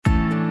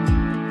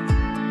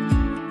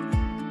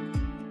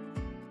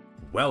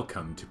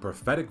Welcome to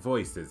Prophetic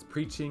Voices,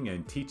 Preaching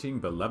and Teaching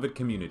Beloved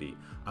Community,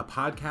 a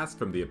podcast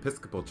from the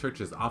Episcopal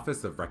Church's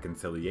Office of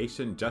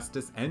Reconciliation,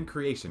 Justice, and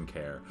Creation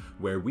Care,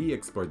 where we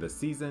explore the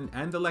season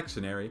and the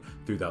lectionary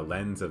through the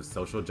lens of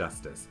social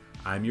justice.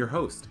 I'm your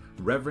host,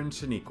 Reverend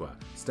Shaniqua,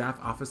 Staff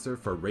Officer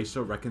for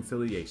Racial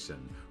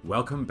Reconciliation.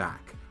 Welcome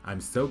back.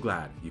 I'm so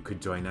glad you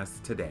could join us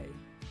today.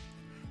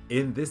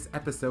 In this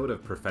episode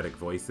of Prophetic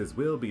Voices,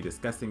 we'll be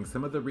discussing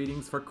some of the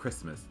readings for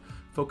Christmas,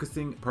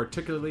 focusing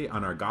particularly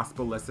on our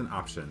gospel lesson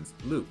options,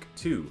 Luke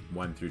 2,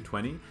 1 through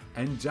 20,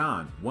 and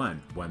John 1,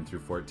 1 through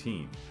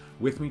 14.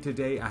 With me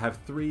today, I have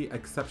three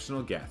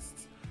exceptional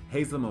guests.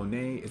 Hazel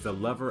Monet is a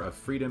lover of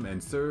freedom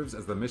and serves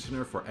as the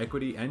missioner for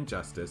equity and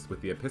justice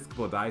with the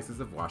Episcopal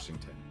Diocese of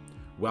Washington.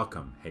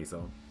 Welcome,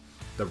 Hazel.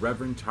 The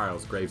Reverend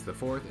Charles Graves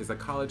IV is a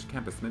college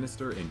campus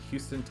minister in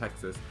Houston,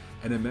 Texas,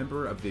 and a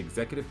member of the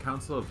Executive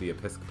Council of the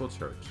Episcopal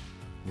Church.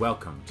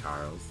 Welcome,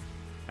 Charles.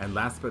 And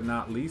last but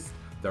not least,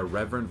 the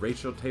Reverend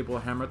Rachel Table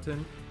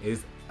Hamilton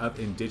is of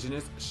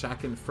Indigenous,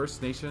 Shaken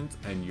First Nations,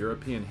 and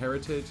European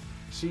heritage.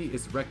 She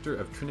is rector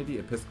of Trinity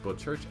Episcopal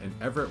Church in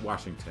Everett,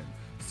 Washington,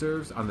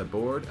 serves on the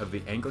board of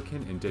the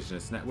Anglican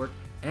Indigenous Network,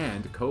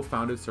 and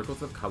co-founded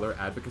Circles of Color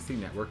Advocacy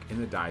Network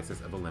in the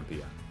Diocese of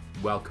Olympia.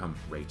 Welcome,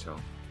 Rachel.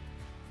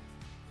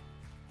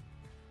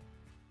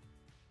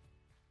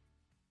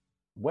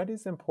 What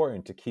is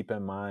important to keep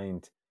in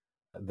mind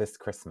this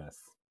Christmas?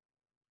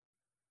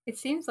 It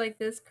seems like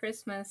this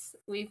Christmas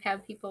we've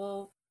had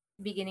people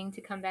beginning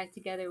to come back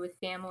together with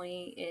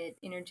family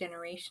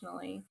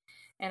intergenerationally.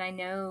 And I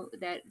know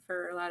that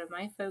for a lot of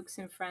my folks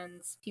and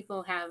friends,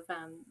 people have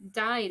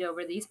died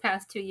over these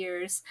past 2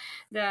 years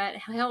that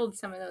held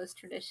some of those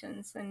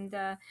traditions. And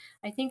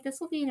I think this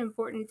will be an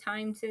important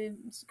time to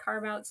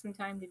carve out some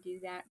time to do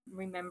that,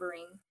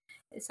 remembering.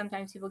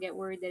 Sometimes people get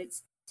worried that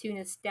it's too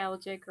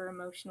nostalgic or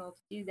emotional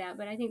to do that.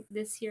 But I think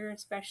this year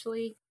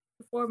especially,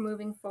 before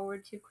moving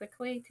forward too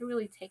quickly, to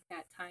really take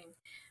that time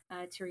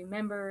to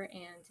remember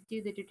and to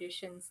do the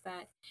traditions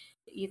that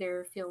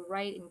either feel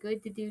right and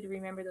good to do to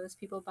remember those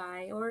people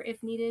by, or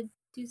if needed,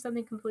 do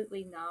something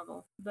completely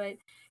novel, but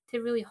to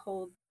really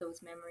hold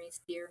those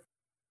memories dear.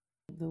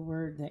 The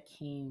word that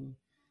came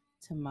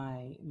to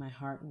my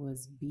heart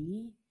was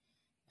be.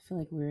 I feel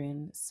like we're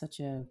in such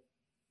a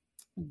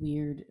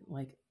weird,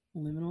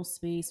 liminal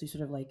space. We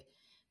sort of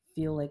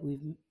feel like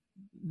we've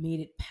made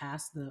it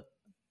past the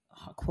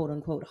quote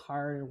unquote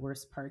hard or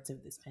worst parts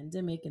of this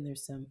pandemic, and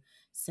there's some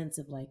sense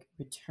of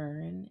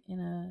return in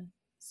a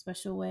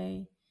special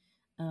way.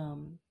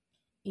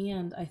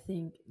 And I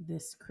think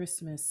this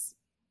Christmas,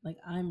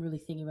 I'm really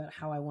thinking about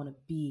how I want to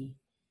be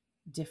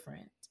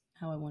different,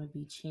 how I want to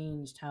be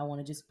changed, how I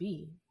want to just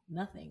be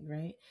nothing,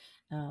 right?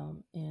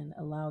 And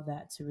allow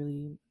that to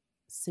really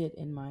sit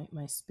in my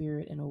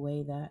spirit in a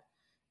way that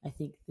I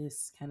think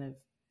this kind of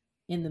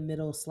in the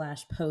middle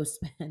 /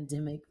 post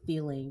pandemic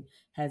feeling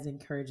has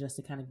encouraged us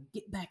to kind of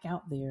get back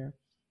out there.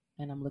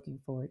 And I'm looking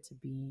forward to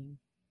being.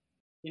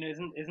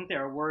 Isn't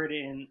there a word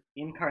in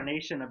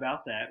incarnation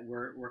about that?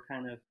 We're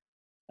kind of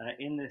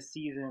in this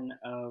season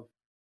of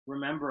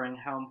remembering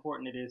how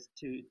important it is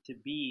to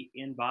be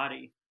in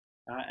body,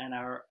 and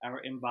our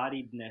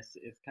embodiedness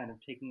is kind of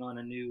taking on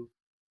a new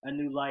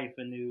life,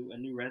 a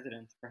new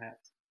residence,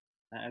 perhaps,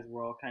 as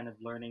we're all kind of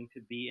learning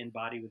to be in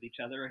body with each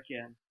other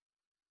again.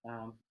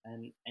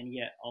 And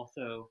yet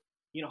also,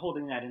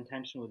 holding that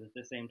intention with at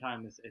the same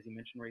time, as you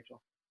mentioned,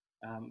 Rachel,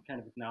 kind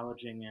of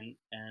acknowledging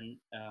and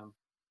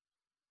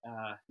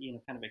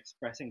kind of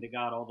expressing to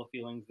God all the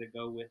feelings that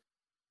go with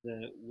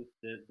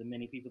the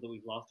many people that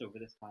we've lost over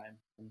this time,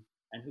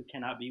 and who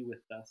cannot be with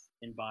us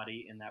in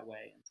body in that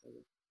way. And so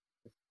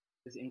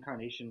this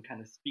incarnation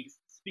kind of speaks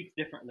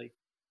differently.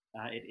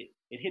 It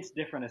hits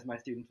different, as my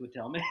students would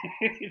tell me,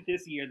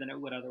 this year than it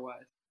would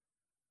otherwise.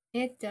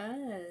 It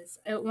does.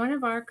 One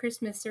of our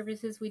Christmas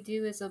services we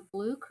do is a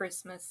blue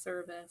Christmas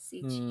service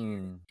each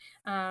year.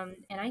 And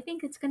I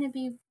think it's going to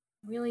be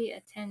really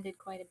attended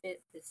quite a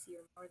bit this year,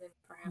 more than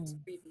perhaps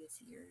previous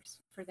years,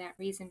 for that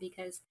reason,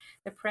 because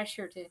the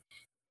pressure to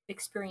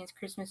experience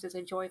Christmas as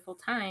a joyful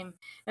time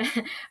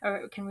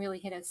or can really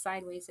hit us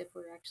sideways if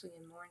we're actually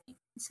in mourning.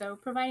 So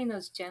providing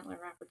those gentler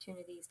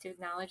opportunities to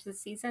acknowledge the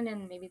season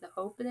and maybe the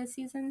hope of the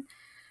season,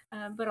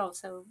 but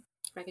also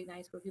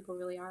recognize where people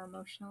really are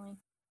emotionally.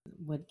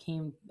 What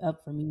came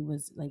up for me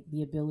was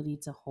the ability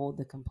to hold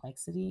the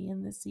complexity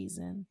in this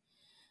season,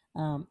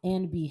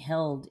 and be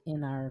held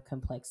in our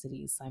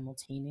complexities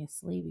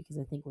simultaneously, because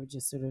I think we're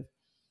just sort of,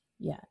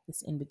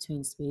 this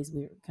in-between space.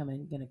 We're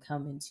going to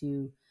come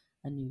into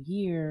a new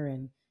year,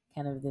 and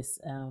kind of this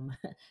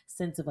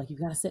sense of you've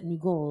got to set new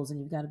goals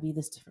and you've got to be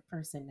this different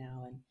person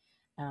now,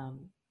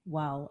 and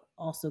while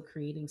also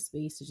creating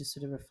space to just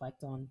sort of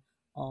reflect on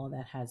all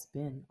that has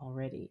been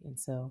already. And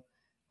so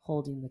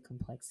holding the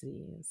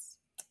complexity is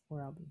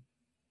where I'll be.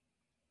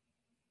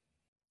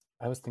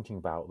 I was thinking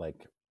about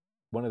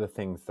one of the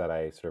things that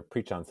I sort of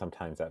preach on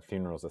sometimes at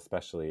funerals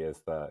especially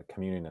is the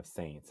communion of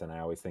saints. And I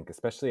always think,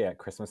 especially at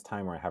Christmas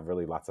time, where I have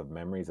really lots of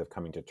memories of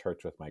coming to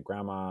church with my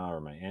grandma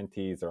or my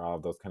aunties or all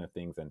of those kind of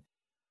things. And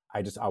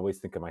I just always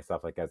think of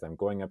myself like as I'm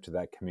going up to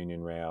that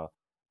communion rail,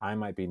 I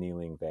might be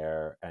kneeling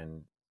there,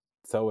 and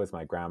so is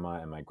my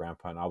grandma and my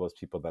grandpa and all those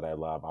people that I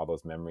love, all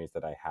those memories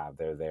that I have.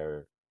 They're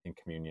there in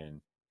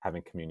communion,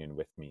 having communion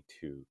with me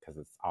too, because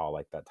it's all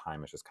like that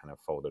time is just kind of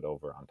folded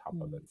over on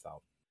top of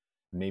itself.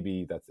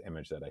 Maybe that's the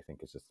image that I think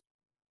is just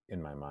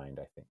in my mind,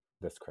 I think,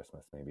 this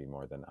Christmas, maybe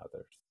more than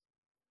others.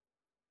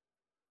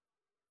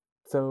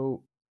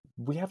 So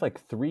we have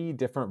like 3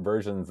 different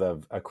versions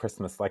of a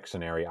Christmas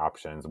lectionary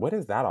options. What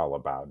is that all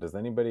about? Does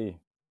anybody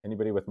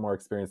with more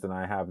experience than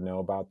I have know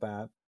about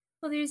that?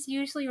 Well, there's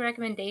usually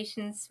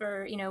recommendations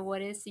for,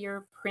 what is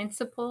your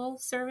principal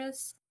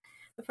service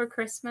for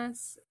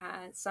Christmas.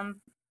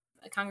 Some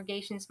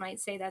congregations might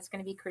say that's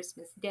going to be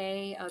Christmas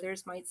Day.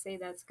 Others might say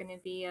that's going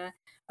to be a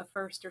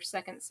first or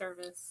second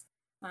service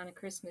on a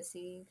Christmas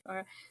Eve.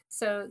 Or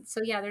so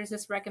yeah, there's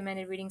this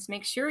recommended readings.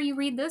 Make sure you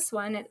read this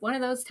one at one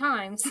of those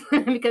times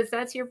because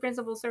that's your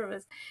principal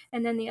service.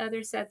 And then the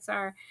other sets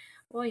are,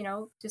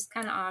 well, just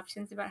kind of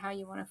options about how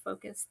you want to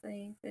focus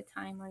the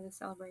time or the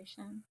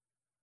celebration.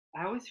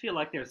 I always feel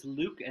like there's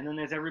Luke, and then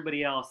there's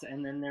everybody else,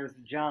 and then there's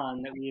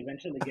John that we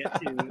eventually get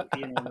to,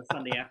 on the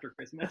Sunday after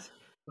Christmas.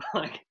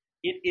 Like,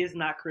 it is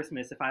not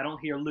Christmas if I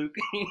don't hear Luke.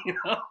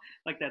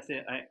 Like that's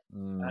it.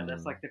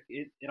 That's like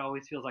it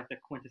always feels like the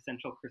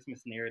quintessential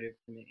Christmas narrative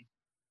to me.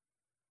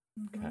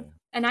 Okay.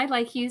 And I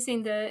like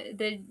using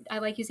I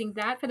like using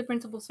that for the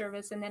principal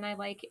service, and then I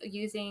like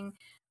using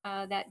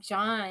that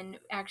John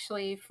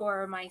actually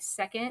for my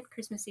second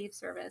Christmas Eve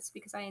service,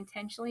 because I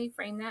intentionally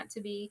frame that to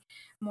be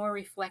more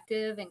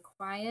reflective and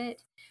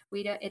quiet.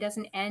 It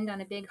doesn't end on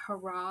a big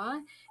hurrah.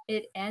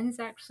 It ends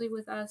actually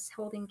with us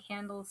holding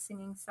candles,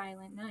 singing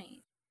Silent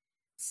Night,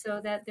 so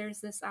that there's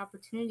this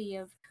opportunity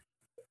of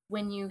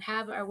when you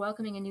are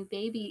welcoming a new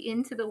baby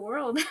into the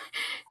world,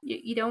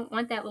 you don't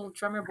want that little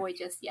drummer boy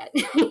just yet.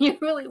 You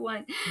really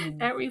want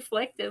that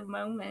reflective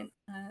moment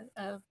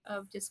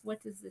of just,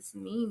 what does this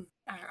mean?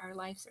 Our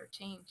lives are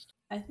changed.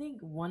 I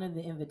think one of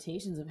the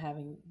invitations of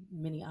having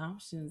many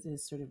options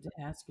is sort of to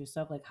ask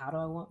yourself, like, how do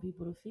I want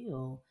people to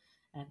feel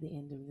at the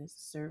end of this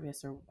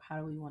service? Or how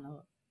do we want to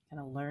kind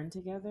of learn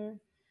together?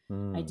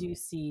 I do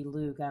see,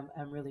 Luke,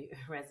 I'm really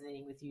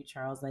resonating with you,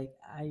 Charles. Like,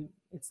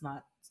 it's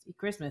not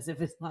Christmas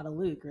if it's not a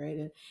Luke, right?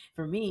 And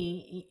for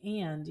me,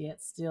 and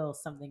yet still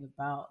something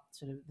about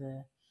sort of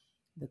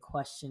the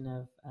question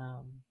of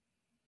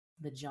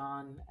the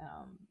John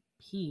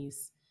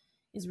piece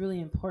is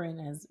really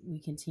important as we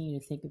continue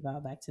to think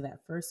about back to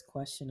that first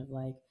question of,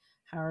 like,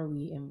 how are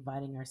we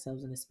inviting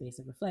ourselves in a space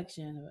of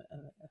reflection,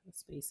 a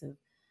space of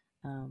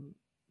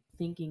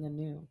thinking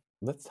anew.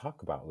 Let's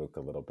talk about Luke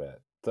a little bit.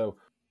 So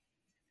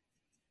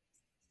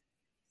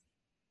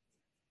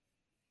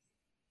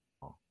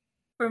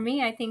for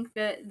me, I think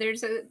that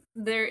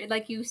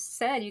like you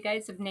said, you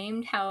guys have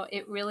named how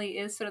it really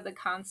is sort of the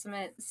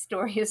consummate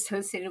story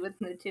associated with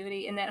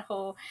Nativity, and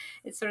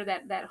it's sort of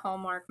that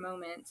hallmark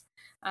moment,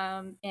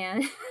 and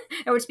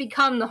or it's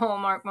become the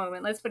hallmark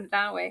moment. Let's put it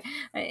that way,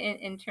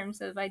 in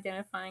terms of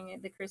identifying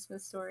the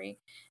Christmas story.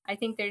 I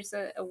think there's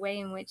a way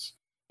in which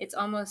it's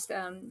almost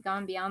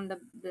gone beyond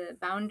the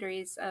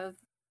boundaries of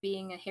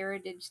being a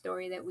heritage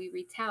story that we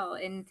retell,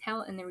 and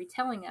in the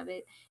retelling of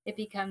it, it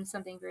becomes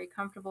something very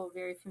comfortable,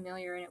 very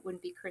familiar, and it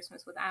wouldn't be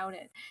Christmas without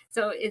it.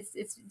 So it's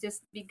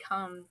just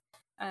become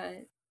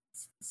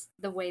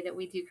the way that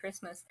we do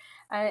Christmas.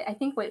 I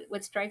think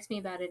what strikes me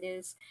about it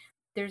is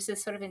there's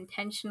this sort of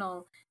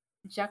intentional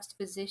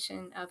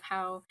juxtaposition of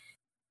how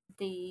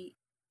the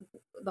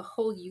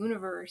whole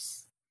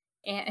universe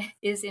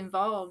is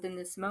involved in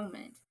this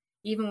moment,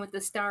 even with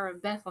the Star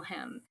of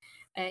Bethlehem.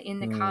 In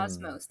the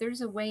cosmos,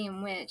 there's a way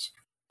in which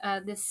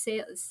this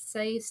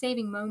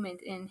saving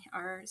moment in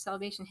our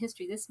salvation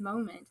history, this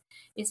moment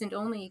isn't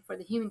only for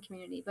the human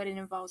community, but it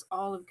involves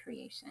all of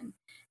creation,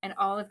 and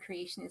all of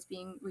creation is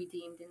being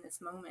redeemed in this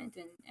moment,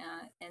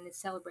 and is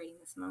celebrating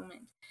this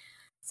moment.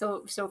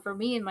 So for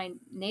me, in my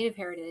native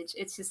heritage,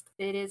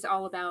 it is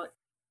all about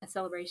a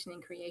celebration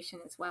in creation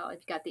as well.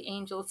 You've got the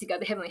angels, you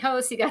got the heavenly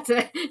hosts, you got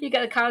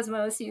the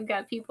cosmos, you've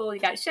got people, you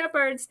got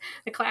shepherds,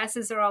 the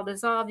classes are all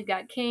dissolved, you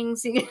got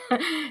kings,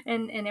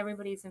 and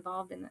everybody's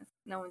involved in this.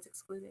 No one's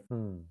excluded.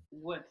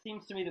 What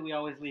seems to me that we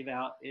always leave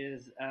out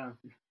is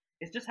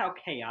it's just how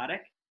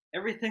chaotic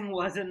everything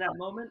was in that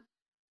moment.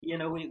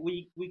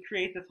 We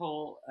create this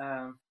whole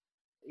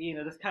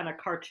this kind of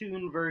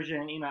cartoon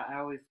version. I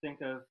always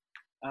think of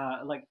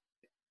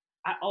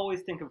I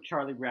always think of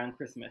Charlie Brown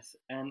Christmas,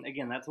 and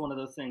again, that's one of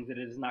those things that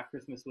it is not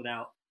Christmas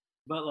without.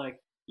 But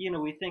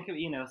we think of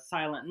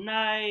Silent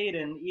Night,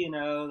 and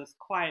this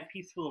quiet,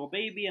 peaceful little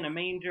baby in a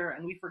manger,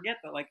 and we forget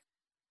that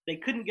they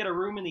couldn't get a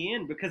room in the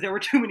inn because there were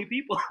too many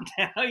people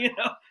in town,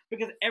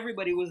 because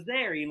everybody was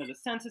there. The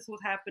census was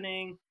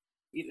happening.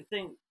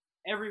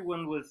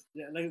 Everyone was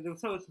there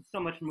was so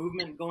much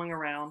movement going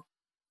around,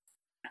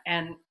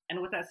 and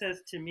what that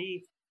says to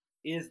me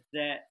is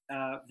that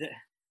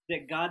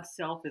that God's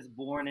self is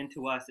born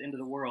into us, into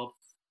the world,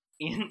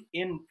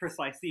 in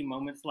precisely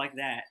moments like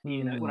that.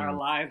 When our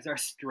lives are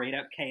straight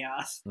up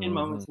chaos, in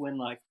moments when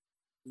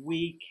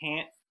we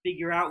can't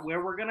figure out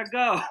where we're gonna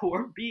go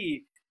or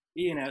be.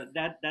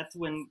 That's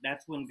when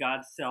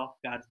God's self,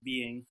 God's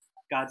being,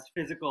 God's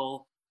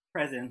physical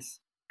presence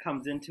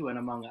comes into and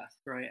among us,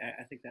 right?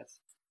 I think that's,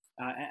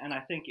 and I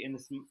think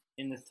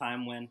in this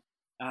time when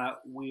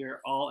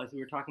we're all, as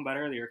we were talking about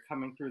earlier,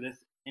 coming through this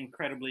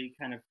incredibly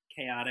kind of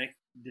chaotic,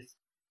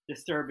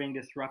 disturbing,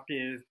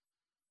 disruptive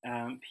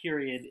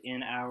period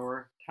in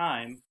our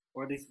time,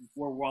 or at least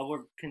while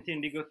we're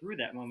continuing to go through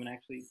that moment,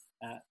 actually,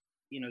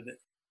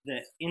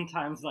 that in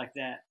times like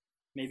that,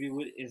 maybe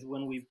is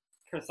when we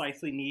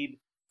precisely need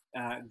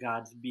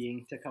God's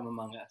being to come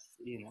among us.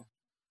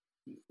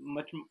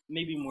 Much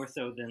maybe more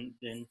so than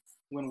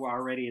when we're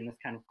already in this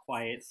kind of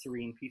quiet,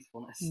 serene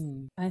peacefulness.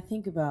 I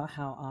think about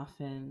how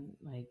often,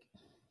 like,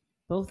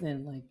 both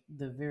in like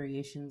the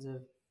variations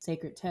of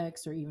sacred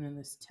text or even in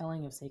this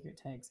telling of sacred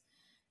text,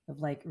 of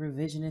like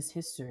revisionist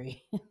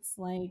history. It's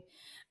like,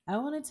 I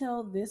want to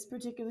tell this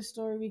particular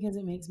story because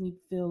it makes me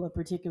feel a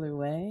particular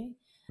way.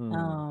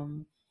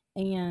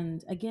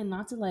 And again,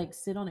 not to like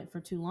sit on it for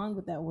too long,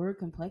 but that word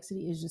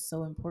complexity is just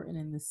so important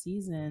in this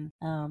season.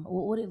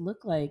 What would it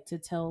look like to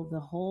tell the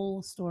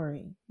whole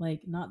story?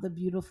 Like, not the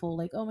beautiful,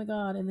 like, oh my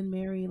God, and then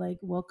Mary like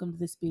welcomed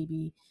this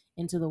baby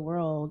into the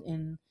world,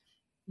 and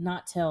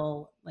not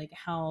tell like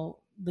how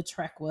the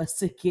trek was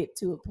to get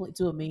to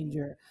a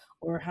manger,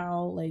 or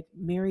how like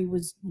Mary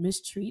was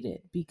mistreated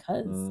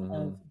because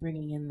of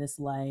bringing in this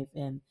life,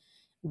 and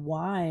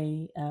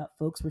why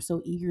folks were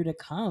so eager to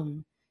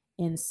come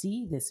and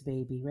see this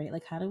baby, right?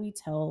 Like, how do we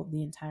tell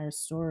the entire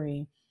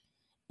story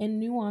and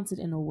nuance it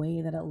in a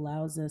way that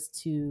allows us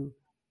to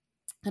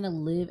kind of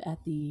live at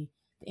the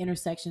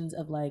intersections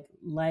of like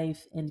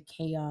life and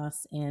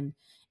chaos and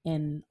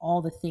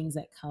all the things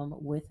that come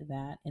with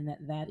that, and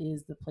that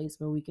is the place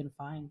where we can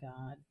find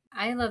God.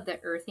 I love the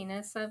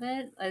earthiness of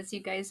it, as you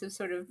guys have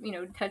sort of,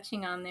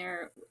 touching on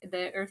there,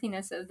 the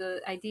earthiness of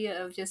the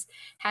idea of just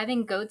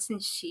having goats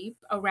and sheep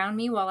around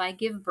me while I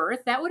give birth.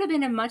 That would have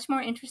been a much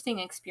more interesting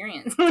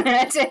experience to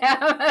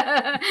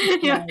have,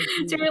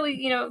 to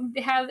really,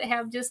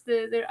 have just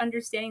the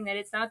understanding that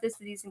it's not this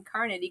that he's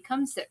incarnate. He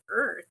comes to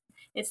earth.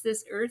 It's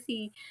this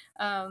earthy,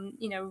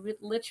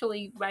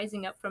 literally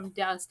rising up from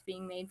dust,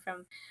 being made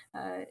from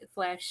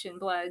flesh and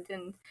blood.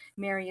 And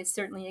Mary is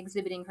certainly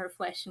exhibiting her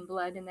flesh and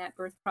blood in that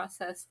birth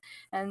process.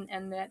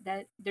 And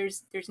that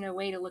there's no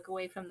way to look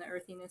away from the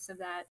earthiness of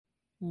that.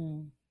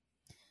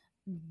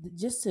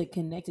 Just to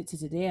connect it to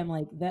today, I'm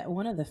like, that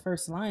one of the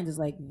first lines is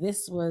like,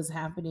 this was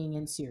happening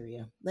in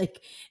Syria.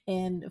 Like,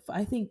 and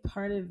I think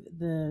part of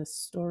the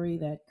story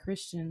that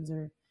Christians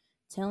are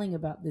telling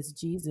about this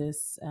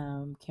Jesus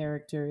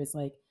character is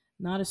like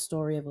not a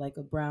story of like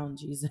a brown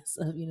Jesus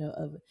of,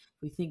 of,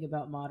 we think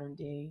about modern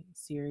day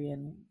Syria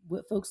and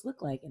what folks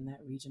look like in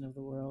that region of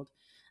the world.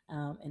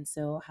 And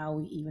so how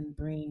we even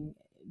bring,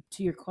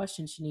 to your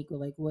question, Shaniqua,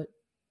 like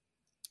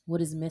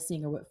what is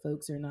missing or what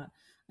folks are not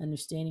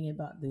understanding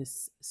about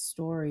this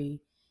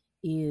story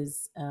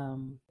is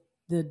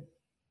the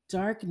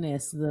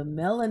darkness, the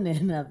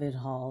melanin of it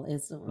all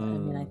is,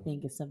 I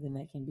think is something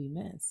that can be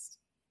missed.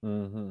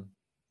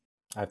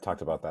 I've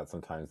talked about that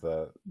sometimes,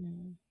 the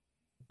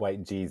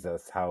white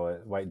Jesus,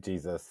 white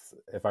Jesus,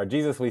 if our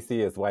Jesus we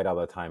see is white all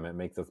the time, it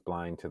makes us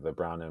blind to the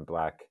brown and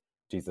black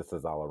Jesus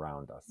is all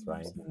around us, right?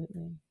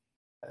 Absolutely.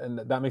 And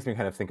that makes me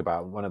kind of think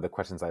about one of the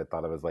questions I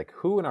thought of was like,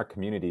 who in our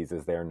communities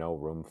is there no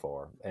room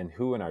for? And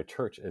who in our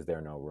church is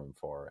there no room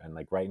for? And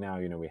like right now,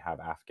 we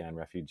have Afghan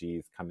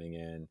refugees coming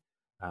in,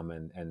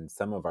 and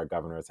some of our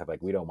governors have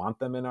like, we don't want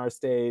them in our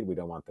state. We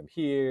don't want them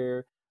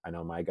here. I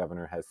know my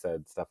governor has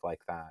said stuff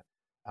like that.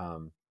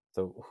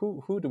 So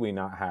who do we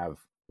not have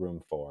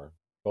room for,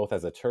 both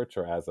as a church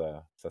or as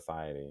a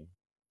society?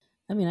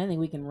 I think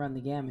we can run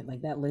the gamut.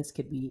 Like, that list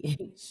could be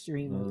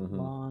extremely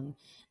long.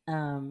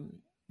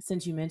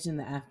 Since you mentioned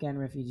the Afghan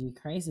refugee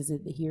crisis,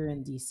 here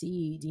in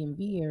DC,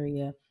 DMV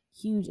area,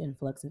 huge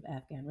influx of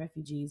Afghan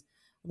refugees,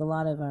 with a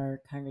lot of our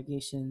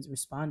congregations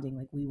responding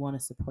like, we want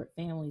to support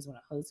families, want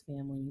to host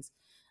families.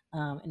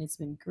 And it's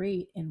been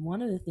great. And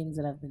one of the things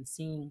that I've been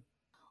seeing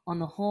on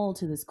the whole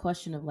to this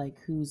question of like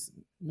who's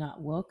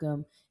not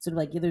welcome, sort of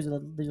like, there's a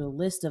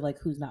list of like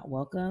who's not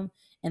welcome,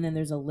 and then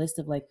there's a list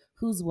of like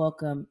who's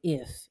welcome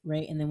if,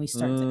 right? And then we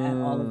start to add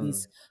all of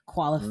these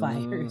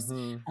qualifiers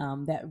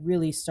that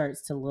really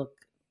starts to look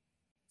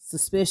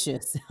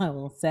suspicious, I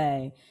will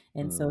say.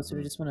 And so sort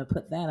of just want to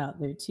put that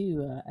out there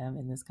too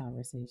in this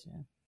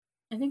conversation.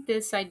 I think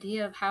this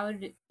idea of how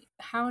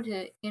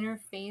to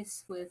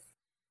interface with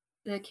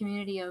the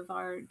community of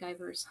our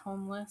diverse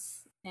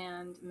homeless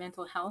and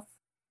mental health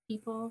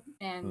people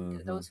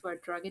and those who are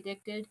drug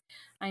addicted.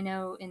 I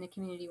know in the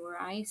community where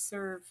I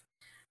serve,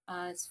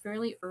 it's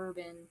fairly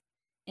urban,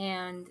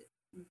 and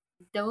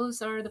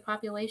those are the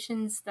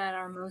populations that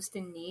are most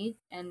in need,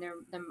 and they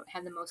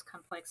have the most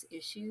complex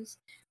issues: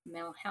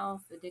 mental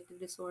health, addictive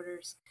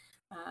disorders,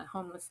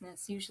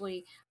 homelessness,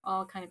 usually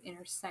all kind of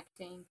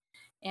intersecting.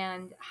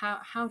 And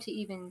how to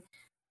even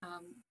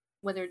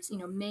whether it's,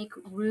 make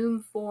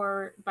room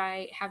for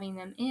by having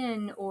them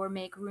in, or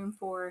make room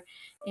for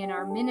in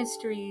our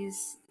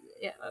ministries,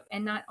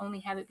 and not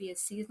only have it be a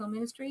seasonal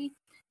ministry,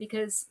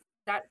 because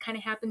that kind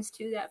of happens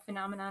too, that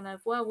phenomenon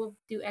of, well, we'll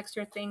do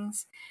extra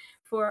things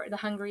for the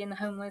hungry and the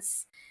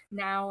homeless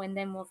now, and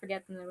then we'll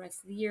forget them the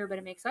rest of the year, but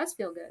it makes us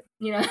feel good.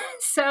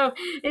 So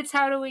it's,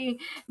 how do we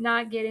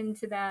not get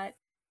into that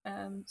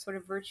sort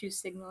of virtue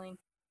signaling?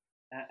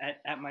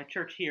 At my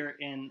church here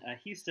in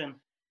Houston,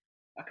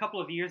 a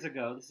couple of years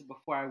ago, this is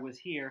before I was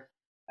here,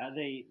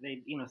 they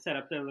set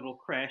up their little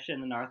creche in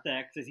the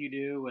narthex, as you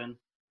do, and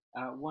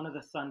one of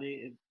the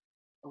Sundays,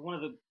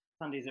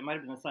 it might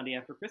have been the Sunday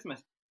after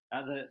Christmas,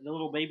 the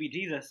little baby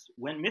Jesus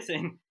went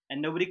missing,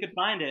 and nobody could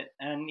find it,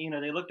 and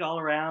they looked all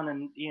around,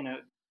 and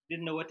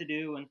didn't know what to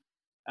do, and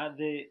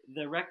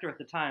the rector at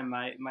the time,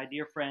 my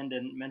dear friend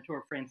and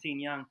mentor Francine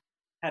Young,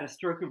 had a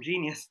stroke of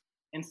genius.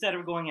 Instead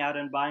of going out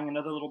and buying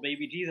another little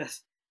baby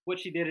Jesus, what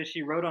she did is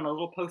she wrote on a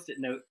little Post-it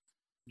note,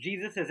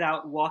 "Jesus is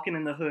out walking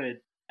in the hood,"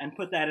 and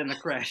put that in the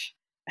creche.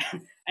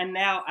 And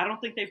now I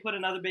don't think they put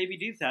another baby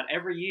Jesus out.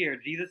 Every year,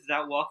 Jesus is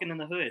out walking in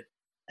the hood.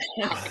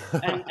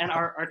 and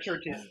our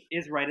church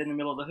is right in the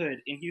middle of the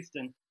hood in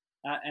Houston.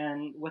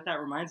 And what that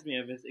reminds me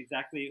of is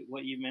exactly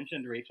what you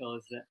mentioned, Rachel,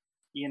 is that,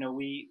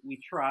 we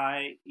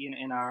try,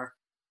 in our,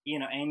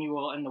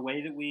 annual, and the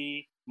way that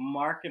we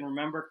mark and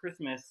remember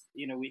Christmas,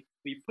 we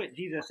put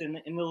Jesus in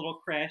the little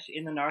creche,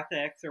 in the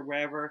narthex, or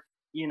wherever,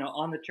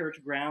 on the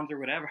church grounds or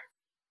whatever.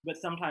 But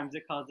sometimes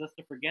it causes us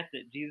to forget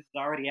that Jesus is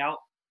already out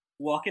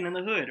walking in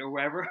the hood, or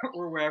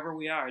wherever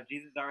we are.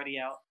 Jesus is already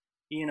out,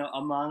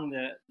 among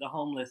the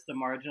homeless, the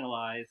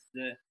marginalized,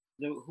 the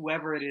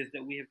whoever it is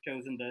that we have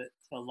chosen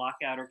to lock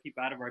out or keep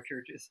out of our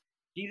churches.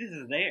 Jesus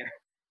is there,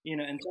 in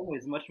some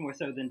ways much more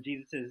so than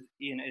Jesus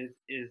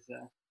is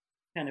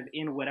kind of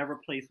in whatever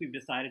place we've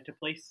decided to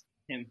place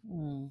him.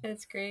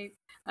 That's great.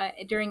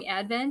 During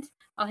Advent,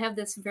 I'll have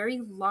this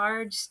very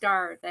large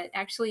star that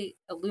actually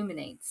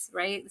illuminates,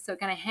 right? So it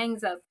kind of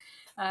hangs up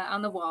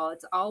on the wall.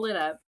 It's all lit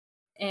up.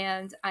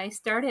 And I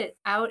start it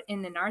out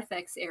in the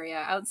narthex area,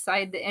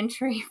 outside the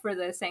entry for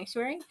the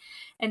sanctuary.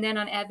 And then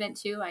on Advent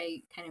 2,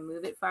 I kind of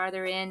move it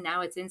farther in.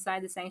 Now it's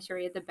inside the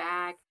sanctuary at the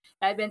back.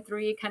 Advent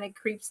 3, it kind of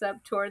creeps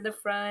up toward the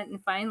front.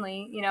 And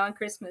finally, on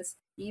Christmas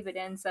Eve, it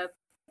ends up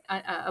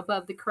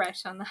above the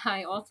creche on the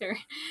high altar.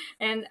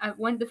 And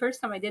the first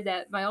time I did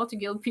that, my altar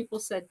guild people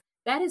said,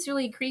 "That is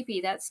really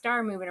creepy, that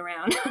star moving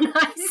around."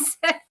 I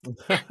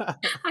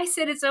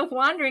said, "It's a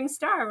wandering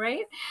star,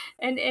 right?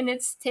 And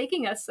it's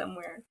taking us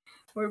somewhere.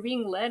 We're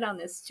being led on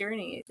this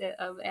journey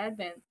of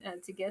Advent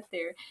to get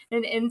there."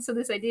 And so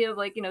this idea of,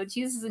 like,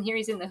 Jesus isn't here,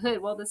 he's in the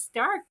hood. Well, the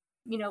star,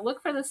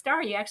 look for the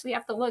star. You actually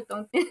have to look.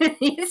 Don't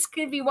you just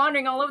could be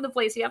wandering all over the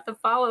place. You have to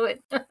follow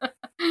it.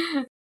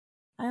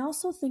 I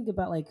also think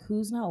about, like,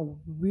 who's not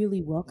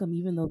really welcome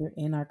even though they're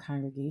in our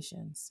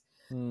congregations,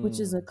 which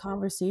is a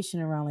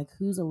conversation around, like,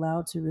 who's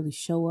allowed to really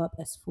show up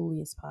as fully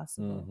as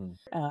possible.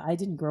 I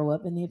didn't grow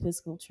up in the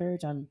Episcopal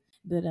Church,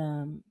 but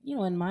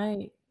in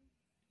my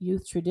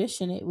youth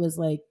tradition, it was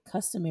like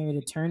customary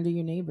to turn to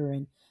your neighbor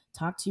and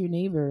talk to your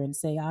neighbor and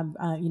say, or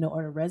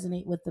to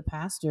resonate with the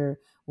pastor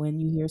when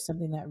you hear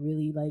something that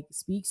really, like,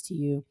 speaks to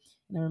you.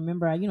 And I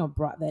remember I,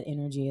 brought that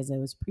energy as I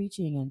was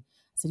preaching, and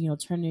I said,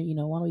 turn to,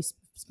 why don't we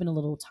spend a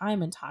little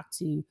time and talk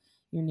to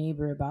your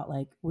neighbor about,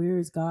 like, where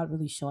is God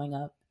really showing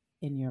up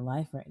in your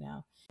life right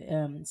now?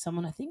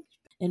 Someone, I think,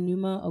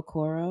 Enuma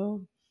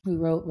Okoro, who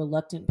wrote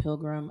Reluctant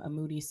Pilgrim, a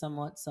moody,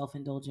 somewhat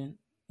self-indulgent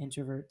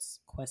introvert's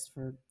quest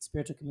for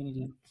spiritual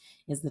community,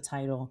 is the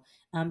title.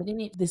 But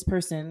this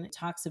person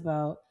talks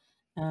about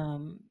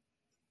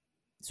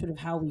sort of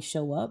how we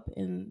show up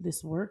in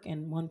this work,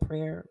 and one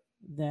prayer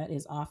that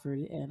is offered,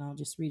 and I'll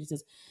just read it. It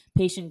says,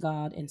 "Patient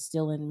God,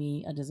 instill in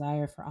me a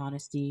desire for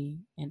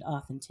honesty and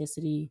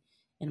authenticity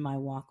in my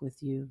walk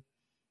with you.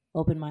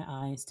 Open my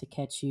eyes to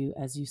catch you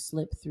as you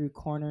slip through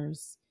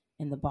corners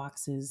in the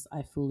boxes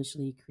I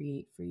foolishly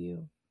create for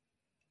you."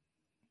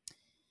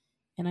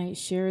 And I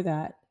share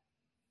that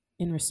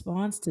in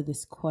response to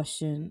this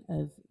question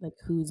of, like,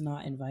 who's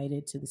not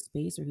invited to the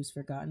space or who's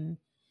forgotten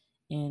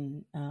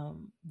in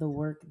the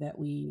work that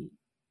we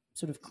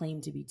sort of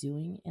claim to be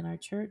doing in our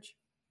church.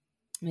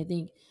 And I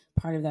think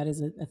part of that is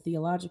a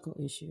theological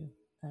issue.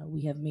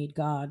 We have made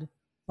God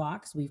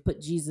box. We've put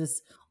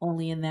Jesus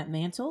only in that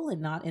mantle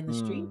and not in the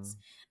streets.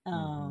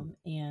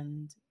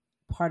 And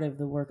part of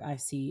the work I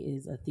see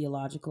is a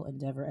theological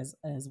endeavor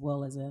as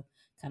well as a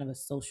kind of a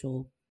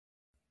social,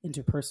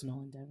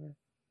 interpersonal endeavor.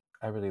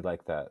 I really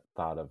like that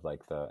thought of,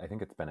 like, I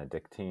think it's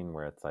Benedictine,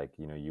 where it's like,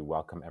 you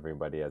welcome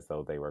everybody as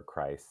though they were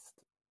Christ's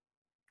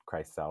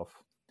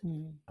self,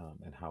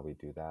 and how we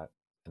do that.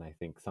 And I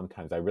think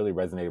sometimes I really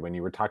resonated when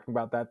you were talking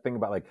about that thing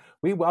about, like,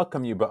 we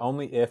welcome you, but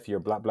only if you're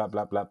blah, blah,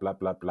 blah, blah, blah,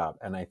 blah, blah.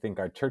 And I think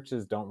our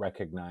churches don't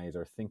recognize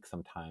or think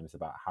sometimes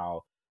about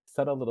how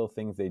subtle little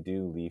things they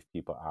do leave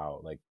people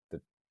out. Like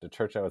the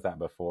church I was at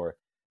before,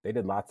 they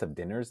did lots of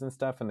dinners and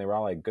stuff, and they were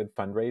all, like, good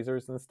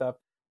fundraisers and stuff.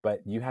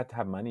 but you had to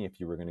have money if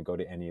you were going to go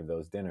to any of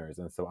those dinners.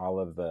 And so all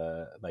of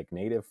the like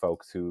native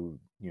folks who,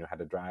 had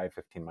to drive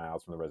 15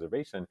 miles from the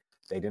reservation,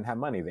 they didn't have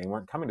money. They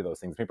weren't coming to those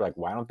things. People are like,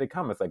 why don't they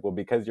come? It's like, well,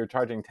 because you're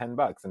charging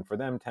 $10. And for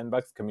them,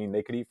 $10 could mean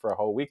they could eat for a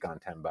whole week on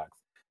 $10.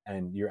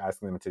 And you're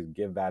asking them to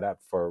give that up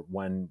for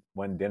one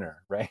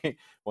dinner, right?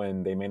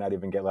 When they may not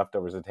even get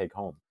leftovers to take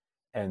home.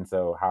 And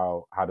so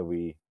how do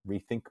we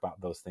rethink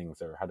about those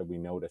things, or how do we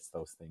notice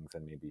those things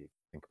and maybe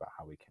think about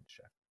how we can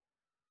shift?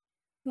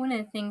 One of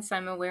the things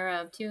I'm aware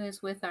of too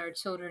is with our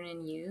children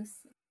and youth,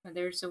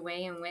 there's a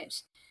way in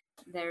which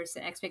there's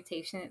an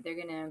expectation that they're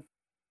going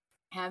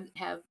to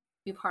have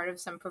be part of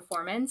some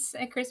performance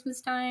at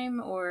Christmas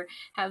time, or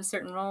have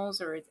certain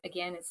roles, or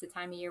again, it's the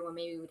time of year where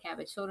maybe we'd have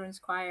a children's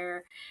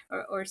choir,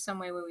 or some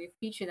way where we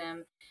feature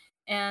them.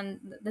 And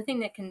the thing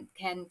that can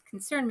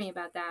concern me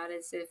about that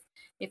is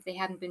if they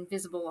hadn't been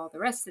visible all the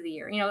rest of the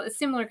year, a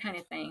similar kind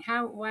of thing.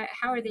 How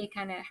are they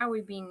how are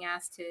we being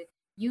asked to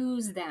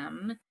use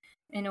them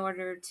in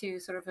order to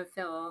sort of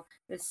fulfill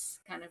this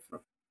kind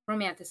of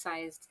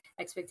romanticized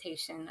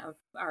expectation of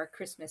our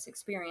Christmas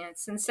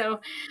experience? And so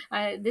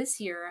this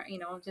year,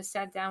 just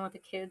sat down with the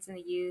kids and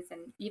the youth,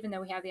 and even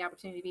though we have the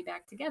opportunity to be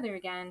back together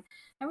again,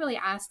 I really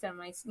asked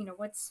them,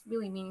 what's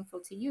really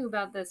meaningful to you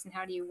about this, and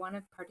how do you want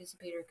to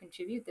participate or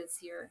contribute this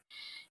year?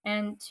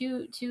 And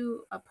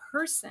to a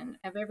person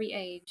of every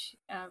age,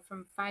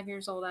 from 5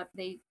 years old up,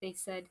 they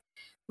said,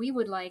 we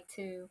would like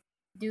to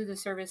do the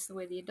service the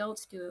way the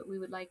adults do it. We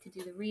would like to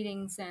do the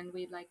readings, and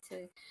we'd like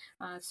to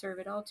serve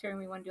at altar, and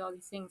we want to do all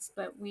these things,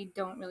 but we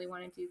don't really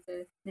want to do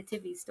the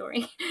nativity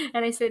story.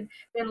 And I said,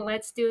 then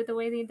let's do it the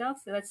way the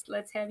adults do.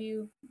 Let's have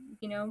you,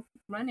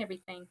 run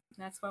everything. And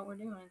that's what we're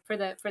doing for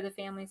the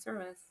family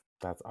service.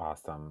 That's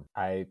awesome.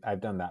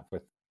 I've done that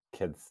with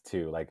kids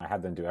too. Like, I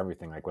had them do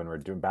everything. Like, when we're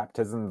doing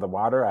baptism in the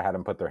water, I had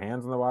them put their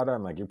hands in the water.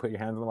 I'm like, you put your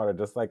hands in the water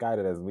just like I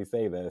did as we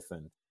say this.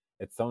 And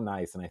it's so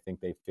nice. And I think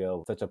they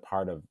feel such a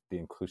part of the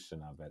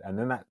inclusion of it. And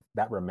then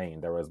that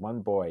remained. There was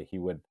one boy, he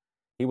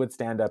would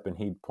stand up and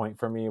he'd point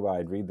for me while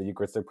I'd read the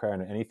Eucharistic prayer,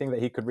 and anything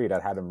that he could read,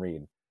 I'd had him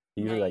read.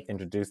 He usually like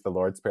introduced the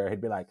Lord's Prayer. He'd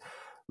be like,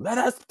 let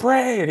us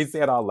pray. And he'd say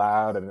it all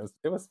loud, and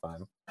it was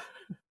fun.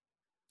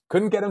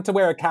 Couldn't get him to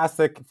wear a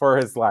cassock for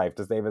his life,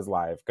 to save his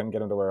life. Couldn't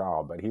get him to wear it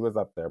all, but he was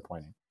up there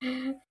pointing.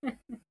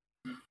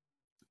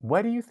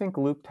 What do you think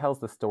Luke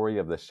tells the story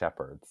of the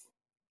shepherds?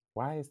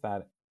 Why is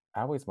that?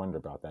 I always wonder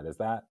about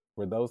that.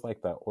 Were those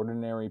like the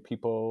ordinary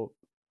people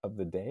of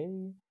the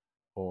day?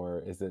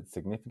 Or is it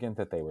significant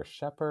that they were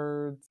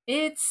shepherds?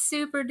 It's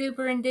super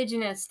duper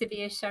indigenous to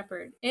be a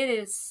shepherd. It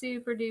is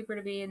super duper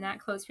to be in that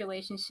close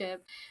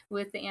relationship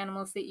with the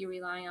animals that you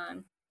rely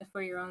on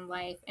for your own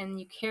life, and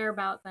you care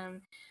about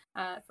them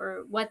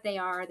for what they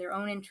are, their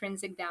own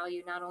intrinsic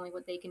value, not only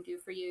what they can do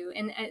for you.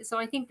 And so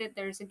I think that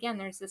there's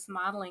this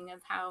modeling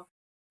of how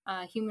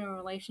human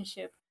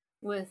relationship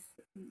with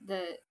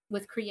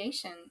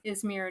creation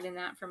is mirrored in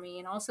that for me.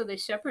 And also the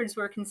shepherds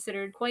were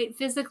considered quite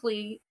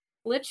physically,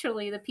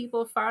 literally, the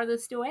people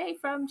farthest away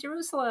from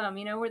Jerusalem,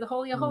 where the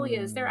Holy of Holies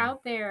is. They're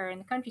out there in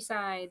the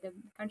countryside, the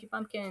country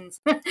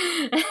bumpkins.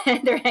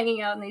 They're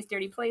hanging out in these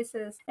dirty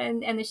places.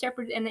 And the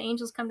shepherds and the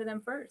angels come to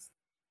them first.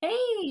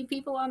 Hey,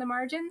 people on the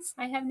margins,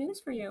 I have news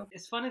for you.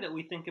 It's funny that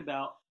we think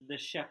about the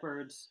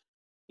shepherds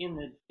in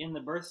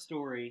the birth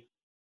story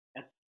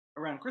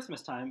around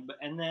Christmas time,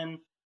 and then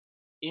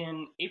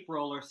in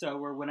April or so,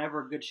 or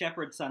whenever Good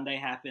Shepherd Sunday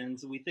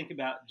happens, we think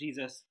about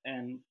Jesus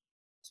and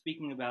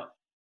speaking about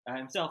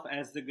himself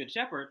as the Good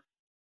Shepherd,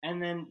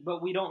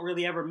 but we don't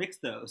really ever mix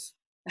those,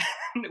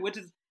 which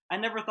is, I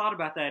never thought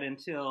about that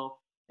until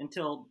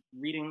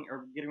reading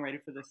or getting ready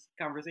for this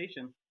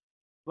conversation.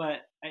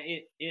 But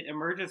it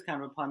emerges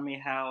kind of upon me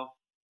how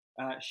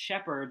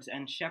shepherds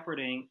and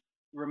shepherding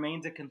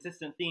remains a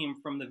consistent theme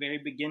from the very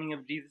beginning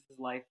of Jesus'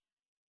 life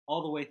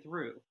all the way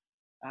through.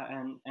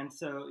 And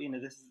so,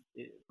 this is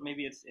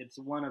maybe it's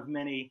one of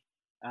many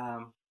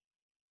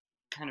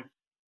kind of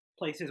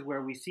places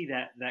where we see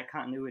that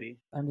continuity.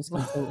 I'm just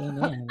going to say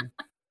amen.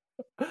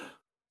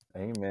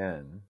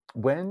 Amen.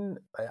 When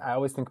I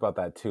always think about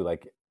that too,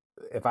 like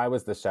if I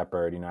was the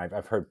shepherd,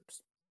 I've heard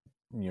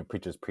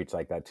preachers preach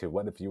like that too.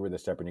 What if you were the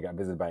shepherd and you got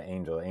visited by an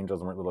angel?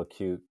 Angels weren't little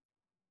cute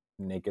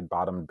naked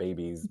bottomed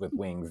babies with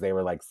wings. They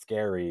were like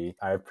scary.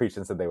 I've preached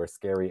and said they were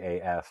scary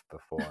AF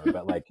before,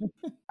 but like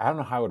I don't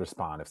know how I would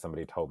respond if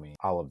somebody told me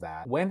all of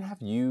that. When have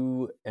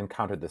you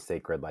encountered the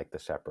sacred like the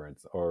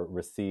shepherds, or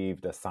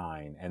received a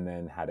sign and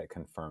then had it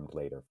confirmed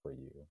later for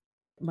you?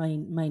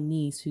 My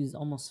niece, who's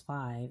almost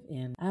 5,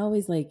 and I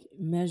always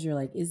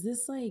measure, is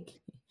this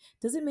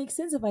does it make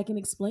sense if I can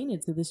explain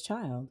it to this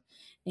child?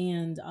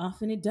 And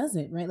often it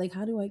doesn't, right?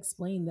 How do I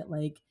explain that,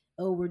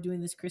 oh, we're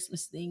doing this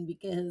Christmas thing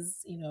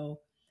because,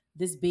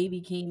 this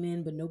baby came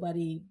in, but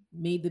nobody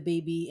made the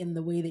baby in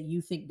the way that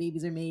you think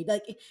babies are made.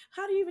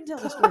 How do you even tell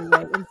the story,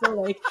 right? And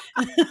so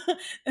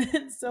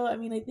and so, I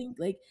mean, I think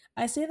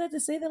I say that to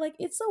say that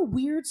it's a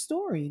weird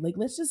story.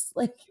 Let's just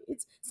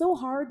it's so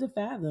hard to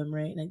fathom,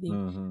 right? And I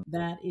think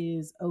that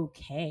is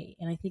okay.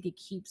 And I think it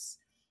keeps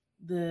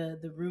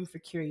the room for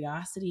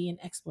curiosity and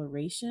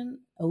exploration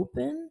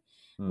open,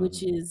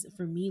 which is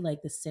for me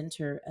like the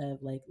center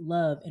of like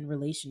love and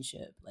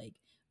relationship, like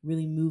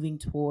really moving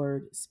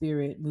toward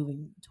spirit,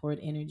 moving toward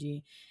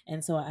energy.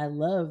 And so I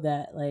love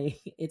that, like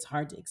it's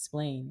hard to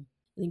explain.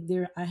 I think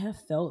there I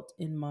have felt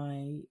in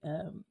my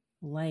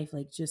life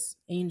like just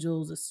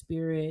angels, a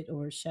spirit,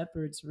 or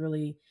shepherds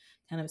really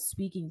kind of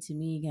speaking to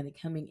me, kind of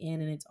coming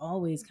in, and it's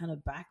always kind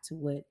of back to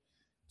what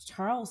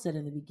Charles said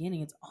in the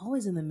beginning. It's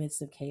always in the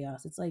midst of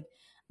chaos. It's like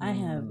I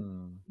have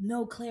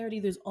no clarity.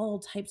 There's all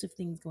types of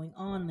things going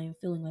on, and I'm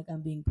feeling like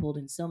I'm being pulled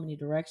in so many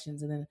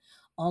directions. And then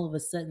all of a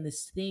sudden,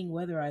 this thing,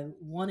 whether I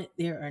want it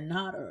there or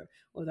not, or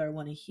whether I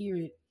want to hear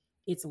it,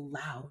 it's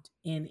loud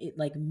and it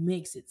like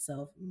makes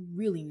itself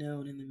really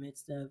known in the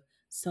midst of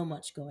so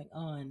much going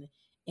on.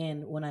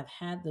 And when I've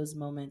had those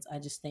moments, I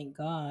just thank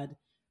God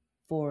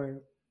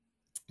for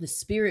the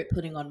spirit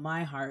putting on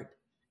my heart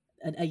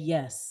a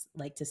yes,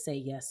 like to say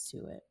yes to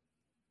it.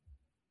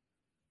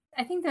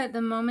 I think that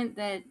the moment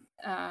that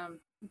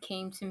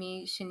came to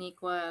me,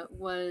 Shaniqua,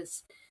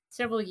 was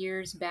several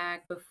years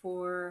back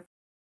before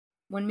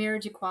when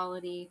marriage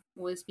equality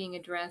was being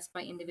addressed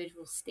by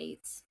individual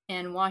states,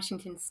 and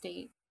Washington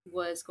State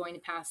was going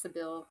to pass the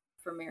bill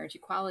for marriage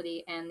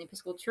equality, and the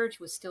Episcopal Church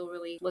was still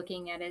really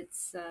looking at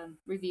its,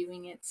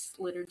 reviewing its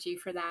liturgy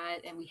for that,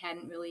 and we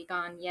hadn't really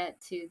gone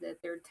yet to the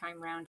third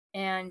time round.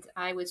 And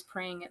I was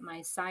praying at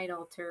my side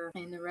altar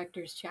in the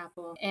rector's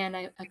chapel, and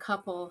a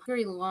couple,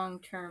 very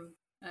long-term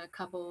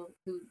couple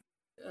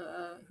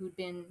who'd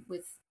been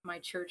with my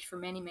church for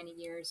many, many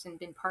years and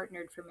been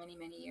partnered for many,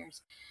 many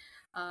years,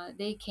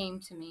 they came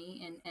to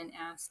me and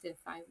asked if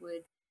I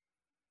would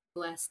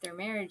bless their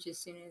marriage as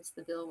soon as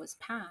the bill was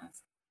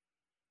passed.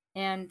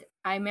 And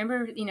I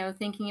remember,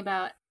 thinking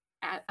about,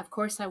 of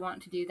course I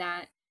want to do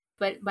that.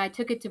 But I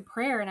took it to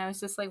prayer, and I was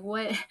just like,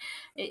 "What?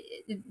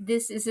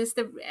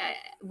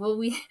 Will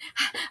we?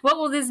 What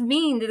will this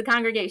mean to the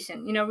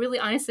congregation? Really,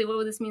 honestly, what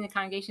will this mean to the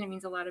congregation? It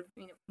means a lot of,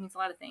 means a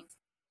lot of things."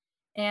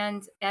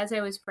 And as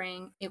I was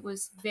praying, it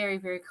was very,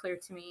 very clear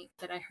to me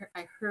that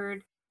I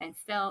heard and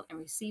felt and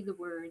received the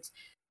words,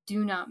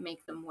 "Do not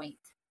make them wait.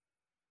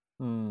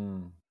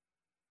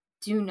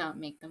 Do not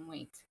make them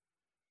wait."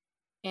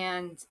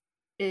 And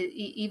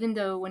even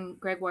though when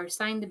Gregoire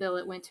signed the bill,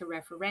 it went to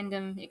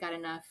referendum, it got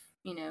enough,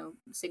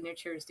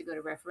 signatures to go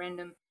to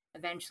referendum.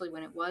 Eventually,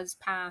 when it was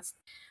passed,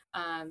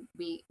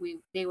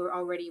 they were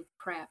already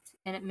prepped,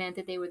 and it meant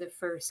that they were the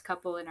first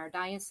couple in our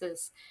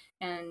diocese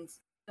and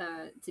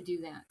to do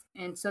that.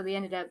 And so they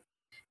ended up,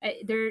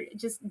 they're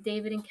just,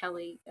 David and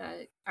Kelly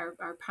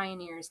are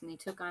pioneers, and they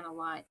took on a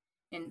lot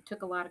and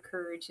took a lot of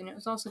courage. And it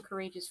was also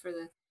courageous for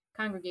the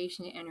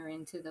congregation to enter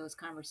into those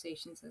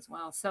conversations as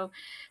well. So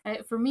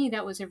for me,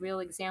 that was a real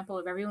example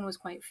of everyone was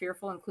quite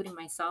fearful, including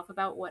myself,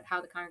 about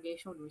how the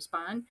congregation would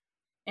respond.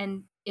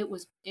 And it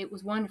was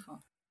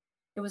wonderful.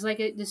 It was like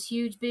this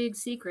huge, big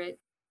secret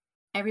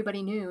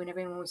everybody knew and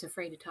everyone was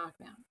afraid to talk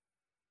about.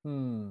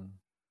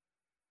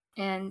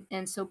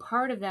 And so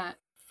part of that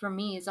for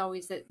me is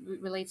always, that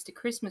relates to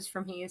Christmas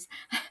for me,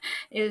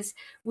 is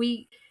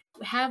we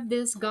have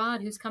this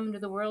God who's come into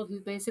the world,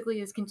 who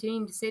basically is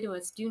continuing to say to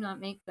us, "Do not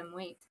make them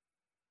wait.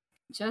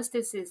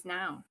 Justice is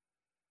now."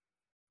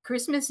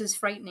 Christmas is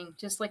frightening,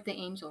 just like the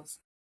angels.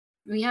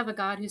 We have a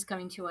God who's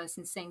coming to us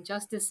and saying,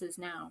 "Justice is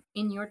now,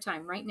 in your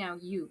time, right now,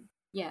 you."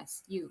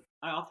 Yes, you.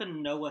 I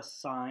often know a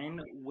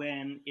sign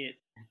when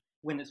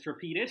it's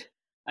repeated.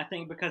 I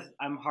think because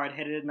I'm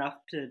hard-headed enough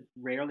to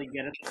rarely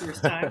get it the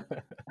first time,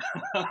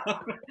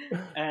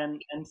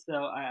 and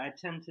so I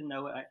tend to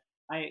know it.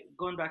 I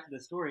going back to the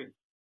story,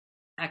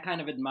 I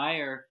kind of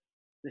admire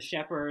the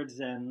shepherds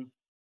and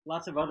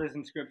lots of others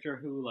in Scripture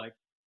who, like,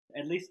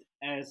 at least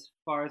as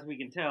far as we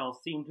can tell,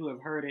 seem to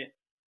have heard it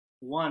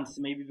once,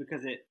 maybe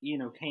because it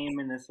came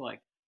in this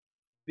like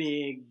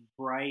big,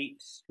 bright,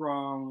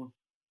 strong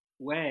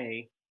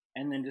way,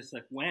 and then just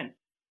like went.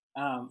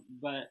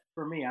 But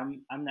for me,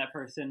 I'm that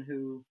person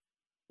who,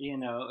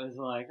 is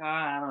like,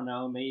 I don't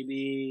know,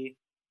 maybe,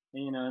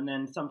 and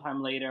then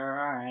sometime later,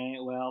 all right,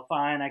 well,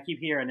 fine, I keep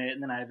hearing it,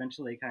 and then I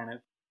eventually kind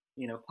of,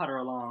 putter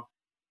along.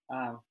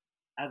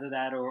 Either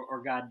that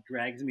or God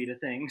drags me to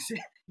things,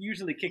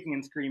 usually kicking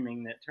and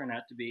screaming, that turn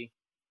out to be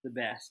the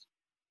best.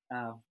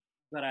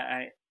 But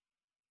I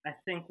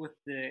think with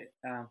the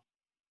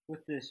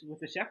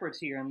shepherds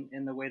here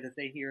and the way that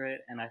they hear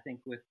it, and I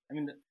think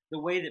the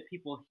way that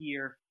people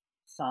hear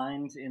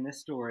signs in this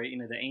story,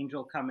 the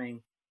angel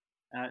coming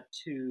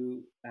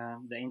to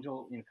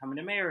coming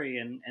to Mary,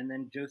 and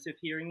then Joseph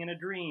hearing in a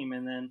dream,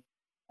 and then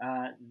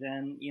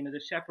the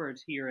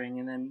shepherds hearing,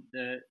 and then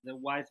the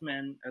wise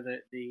men, or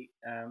the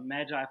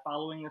magi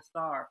following the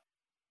star.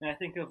 And I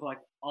think of like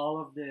all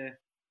of the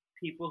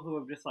people who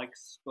have just like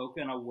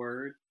spoken a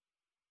word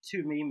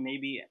to me,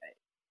 maybe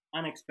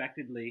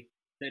unexpectedly,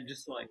 that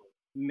just like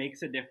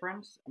makes a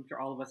difference. I'm sure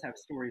all of us have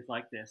stories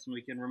like this, and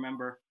we can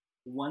remember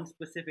one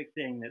specific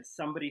thing that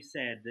somebody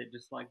said that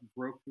just like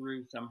broke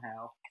through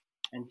somehow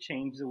and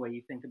changed the way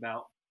you think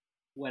about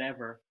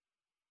whatever.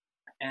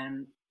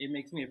 And it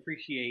makes me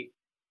appreciate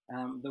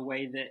the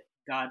way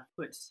God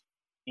puts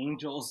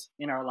angels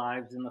in our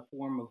lives in the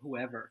form of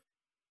whoever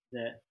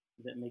that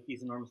make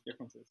these enormous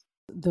differences.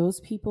 Those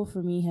people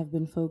for me have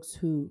been folks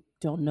who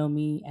don't know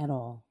me at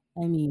all.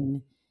 I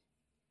mean,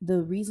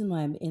 the reason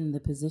why I'm in the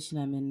position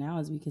I'm in now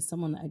is because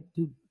someone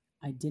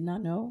I did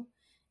not know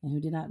and who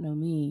did not know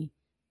me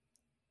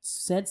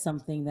said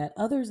something that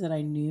others that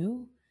I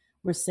knew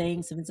were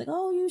saying something. It's like,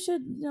 oh, you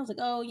should, I was like,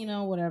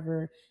 oh,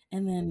 whatever.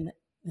 And then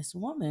this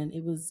woman,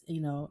 it was,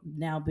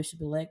 now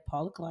Bishop-elect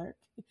Paula Clark.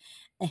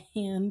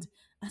 And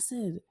I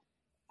said,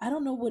 I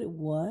don't know what it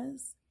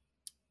was,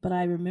 but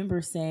I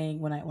remember saying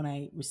when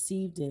I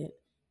received it,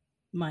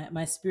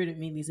 my spirit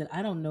immediately said,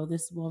 I don't know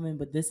this woman,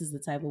 but this is the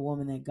type of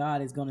woman that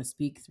God is going to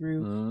speak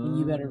through, and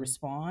you better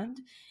respond.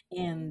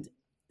 And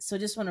so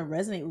just want to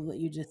resonate with what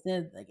you just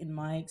said. Like, in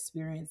my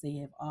experience, they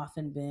have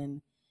often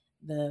been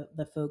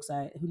the folks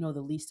who know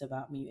the least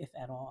about me, if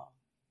at all.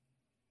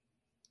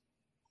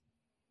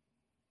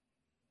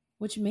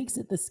 Which makes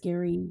it the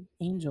scary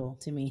angel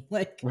to me.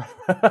 Like,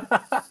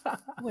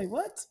 wait,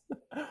 what?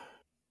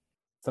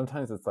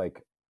 Sometimes it's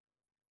like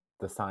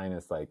the sign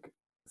is like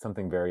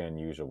something very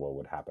unusual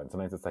would happen.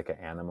 Sometimes it's like an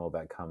animal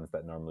that comes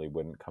that normally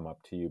wouldn't come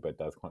up to you, but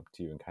does come up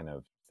to you and kind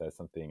of says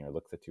something or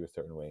looks at you a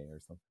certain way or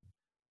something.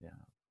 Yeah.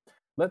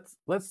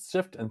 Let's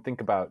shift and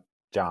think about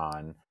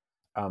John.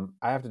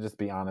 I have to just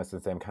be honest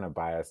and say I'm kind of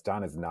biased.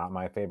 John is not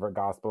my favorite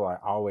gospel. I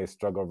always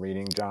struggle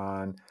reading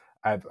John.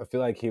 I feel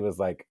like he was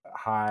like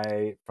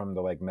high from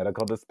the like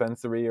medical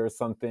dispensary or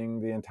something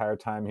the entire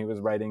time he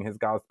was writing his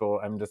gospel.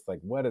 I'm just like,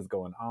 what is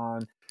going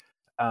on?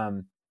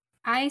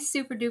 I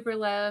super duper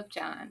love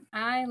John.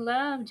 I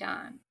love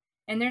John.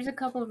 And there's a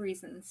couple of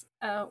reasons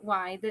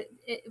why.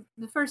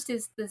 The first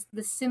is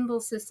the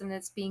symbol system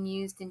that's being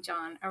used in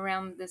John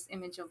around this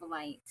image of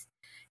light.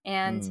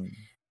 And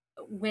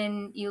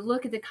when you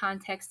look at the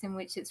context in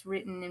which it's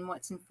written and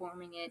what's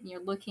informing it, and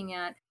you're looking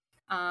at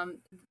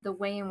the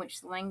way in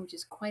which the language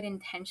is quite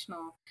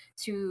intentional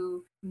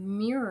to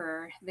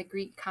mirror the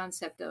Greek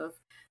concept of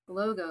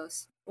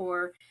logos,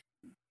 or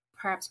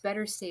perhaps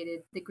better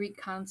stated, the Greek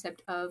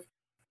concept of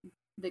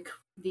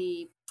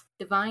the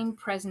divine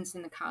presence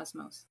in the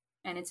cosmos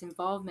and its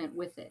involvement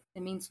with it.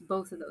 It means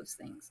both of those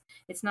things.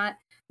 It's not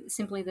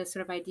simply the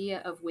sort of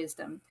idea of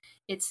wisdom.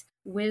 It's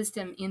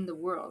wisdom in the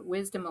world,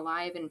 wisdom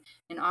alive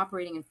and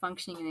operating and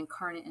functioning and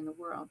incarnate in the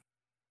world.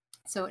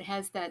 So it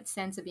has that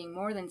sense of being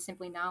more than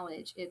simply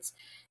knowledge. It's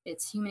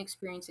human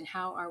experience and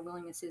how our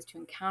willingness is to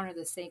encounter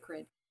the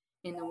sacred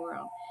in the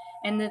world.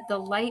 And that the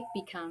light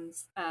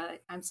becomes,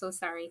 I'm so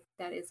sorry,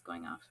 that is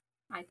going off.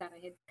 I thought I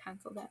had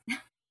canceled that.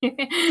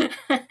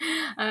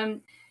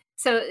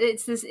 So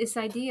it's this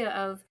idea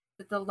of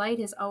that the light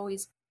has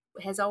always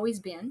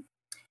been,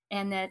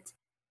 and that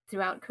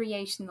throughout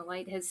creation the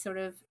light has sort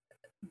of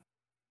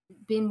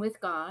been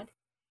with God,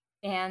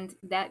 and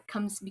that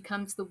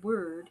becomes the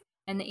Word,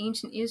 and the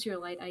ancient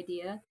Israelite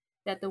idea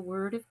that the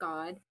Word of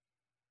God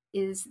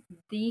is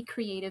the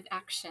creative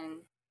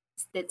action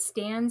that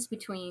stands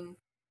between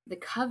the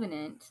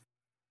covenant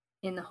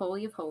in the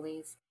Holy of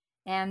Holies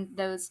and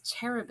those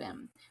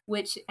cherubim,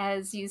 which,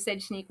 as you said,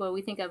 Shaniqua,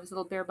 we think of as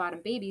little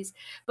bare-bottom babies,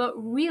 but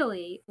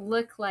really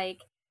look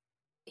like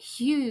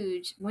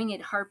huge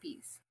winged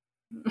harpies.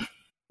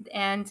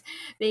 And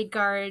they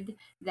guard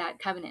that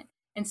covenant.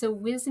 And so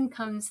wisdom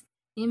comes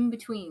in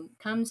between,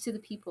 comes to the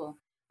people,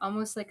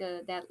 almost like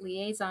that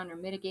liaison or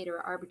mitigator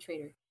or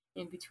arbitrator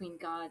in between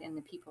God and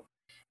the people,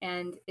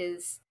 and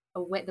is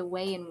the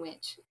way in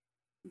which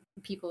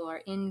people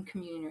are in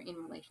communion or in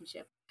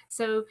relationship.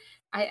 So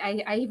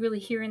I really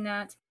hear in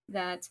that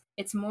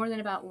it's more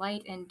than about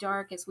light and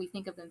dark as we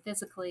think of them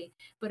physically,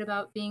 but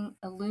about being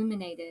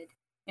illuminated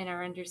in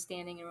our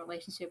understanding and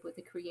relationship with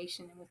the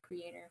creation and with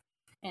Creator,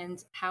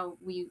 and how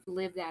we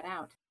live that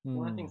out.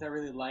 One of the things I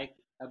really like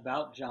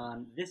about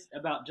John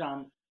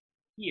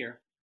here,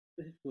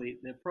 specifically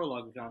the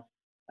prologue of John,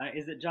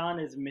 is that John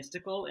is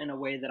mystical in a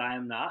way that I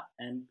am not,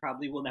 and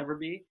probably will never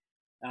be.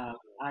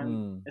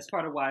 That's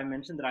part of why I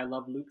mentioned that I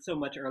love Luke so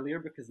much earlier,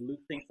 because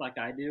Luke thinks like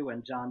I do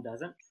and John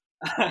doesn't.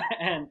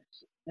 and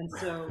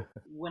so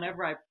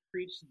whenever I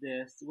preach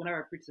this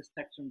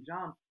text from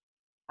John,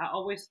 I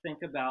always think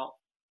about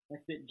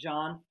like that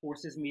John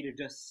forces me to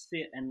just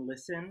sit and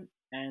listen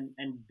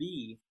and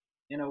be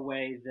in a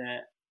way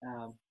that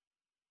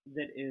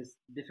that is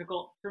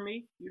difficult for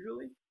me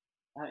usually.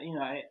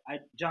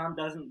 John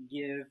doesn't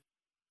give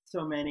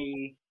so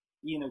many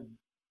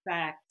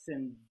facts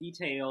and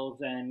details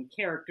and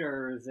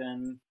characters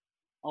and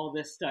all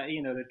this stuff,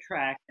 to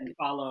track and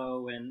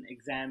follow and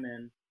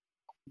examine.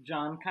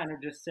 John kind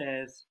of just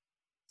says,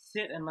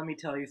 sit and let me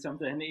tell you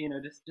something,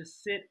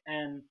 just sit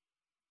and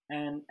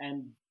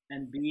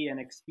be and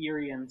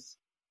experience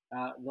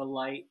the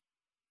light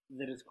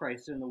that is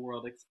Christ in the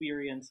world,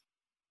 experience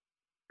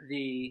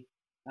the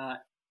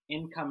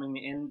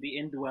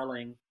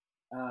indwelling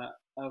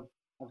of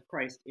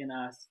Christ in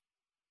us.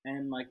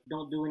 And like,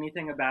 don't do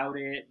anything about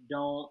it.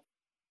 Don't,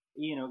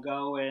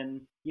 go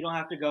and you don't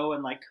have to go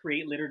and like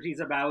create liturgies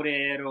about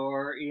it,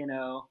 or,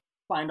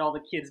 find all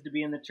the kids to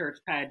be in the church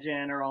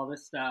pageant or all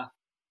this stuff.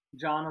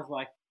 John was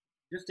like,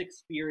 just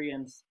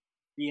experience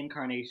the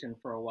incarnation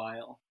for a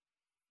while.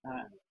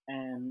 Uh,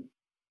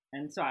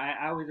 and so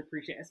I always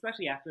appreciate,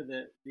 especially after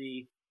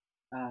the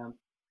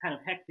kind of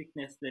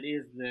hecticness that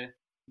is the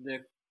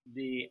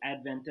the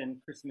Advent and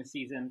Christmas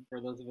season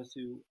for those of us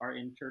who are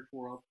in church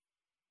world.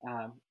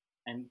 Um,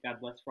 and God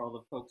bless for all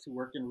the folks who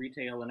work in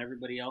retail and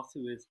everybody else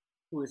who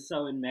is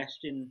so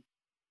enmeshed in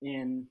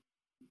in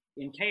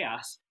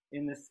chaos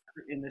in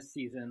this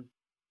season.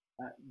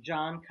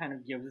 John kind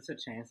of gives us a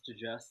chance to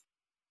just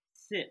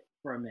sit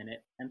for a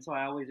minute, and so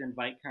I always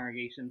invite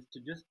congregations to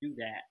just do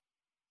that.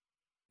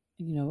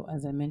 You know,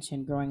 as I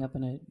mentioned, growing up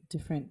in a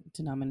different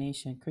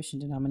denomination, Christian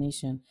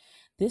denomination,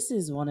 this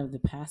is one of the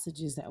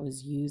passages that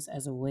was used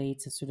as a way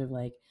to sort of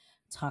like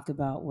talk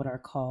about what our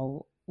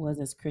call was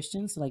as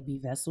Christians, to like be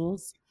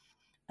vessels,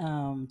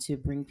 to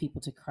bring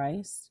people to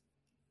Christ.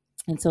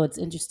 And so it's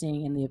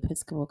interesting in the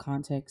Episcopal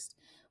context,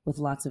 with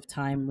lots of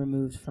time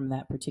removed from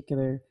that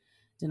particular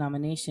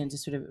denomination, to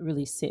sort of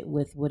really sit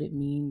with what it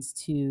means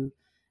to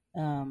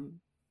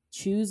um,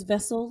 choose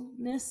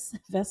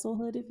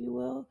vesselhood, if you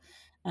will,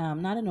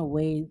 not in a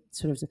way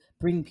sort of to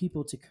bring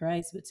people to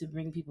Christ, but to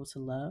bring people to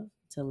love,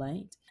 to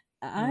light.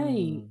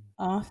 I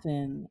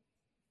often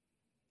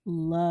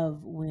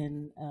love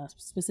when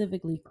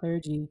specifically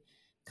clergy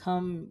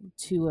come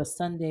to a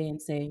Sunday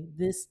and say,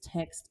 "This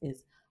text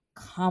is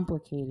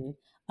complicated.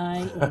 I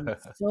am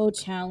so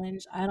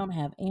challenged. I don't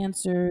have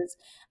answers.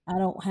 I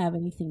don't have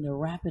anything to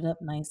wrap it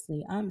up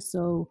nicely." I'm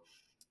so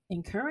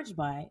encouraged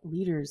by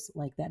leaders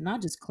like that,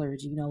 not just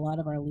clergy. You know, a lot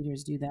of our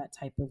leaders do that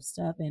type of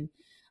stuff. And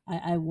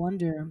I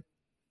wonder,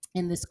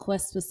 in this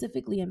quest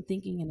specifically, I'm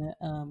thinking in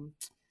a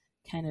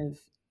kind of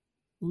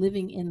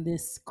living in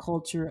this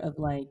culture of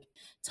like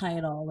tie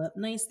it all up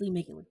nicely,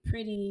 make it look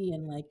pretty,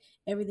 and like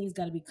everything's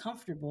got to be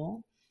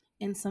comfortable.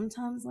 And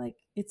sometimes like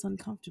it's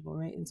uncomfortable,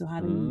 right? And so how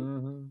do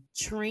we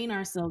train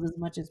ourselves as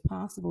much as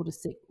possible to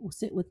sit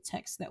with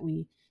texts that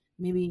we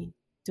maybe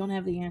don't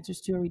have the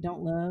answers to, or we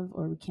don't love,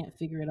 or we can't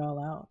figure it all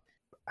out?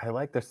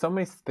 There's so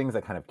many things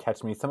that kind of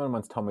catch me. Someone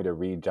once told me to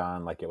read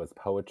John like it was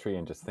poetry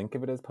and just think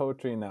of it as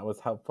poetry, and that was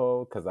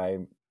helpful because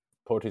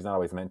poetry is not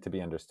always meant to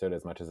be understood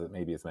as much as it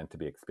maybe is meant to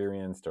be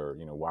experienced or,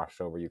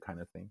 washed over you kind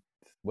of thing.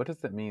 What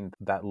does it mean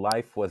that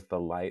life was the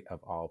light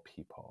of all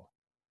people?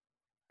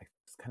 I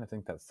just kind of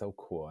think that's so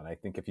cool. And I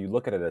think if you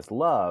look at it as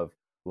love,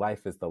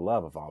 life is the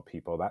love of all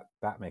people.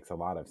 That makes a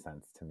lot of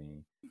sense to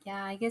me.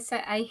 Yeah, I guess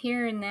I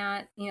hear in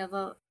that,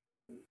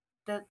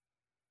 the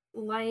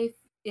life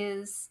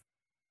is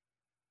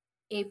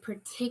a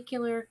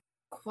particular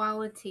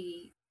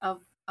quality of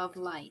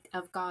light,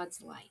 of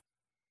God's light,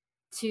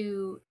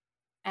 to,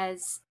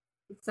 as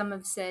some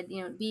have said,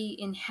 be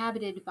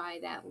inhabited by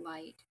that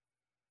light,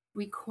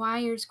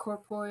 requires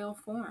corporeal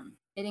form.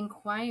 It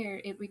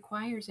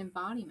requires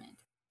embodiment.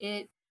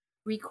 It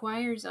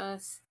requires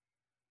us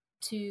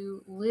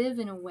to live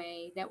in a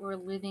way that we're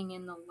living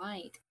in the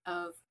light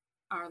of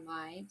our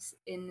lives,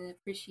 in the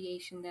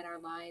appreciation that our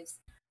lives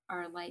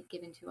are a light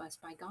given to us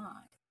by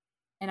God.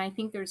 And I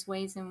think there's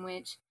ways in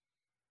which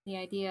the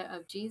idea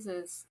of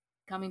Jesus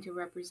coming to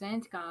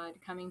represent God,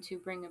 coming to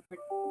bring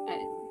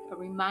a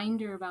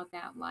reminder about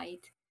that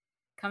light,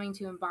 coming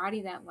to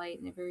embody that light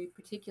in a very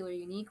particular,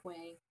 unique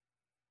way,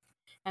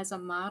 as a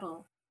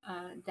model,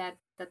 that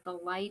the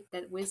light,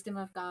 that wisdom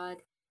of God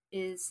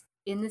is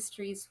in the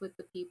streets with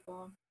the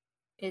people.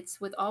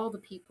 It's with all the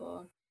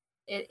people.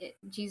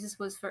 Jesus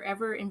was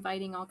forever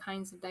inviting all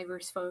kinds of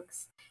diverse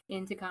folks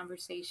into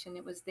conversation.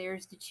 It was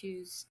theirs to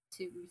choose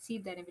to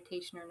receive that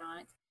invitation or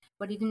not,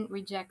 but he didn't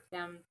reject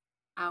them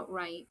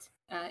outright.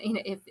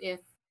 If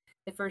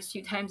the first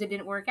few times it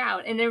didn't work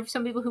out, and there were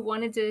some people who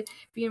wanted to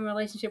be in a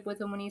relationship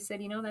with him when he said,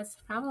 that's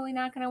probably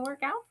not going to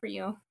work out for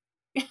you.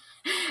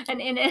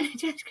 and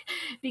just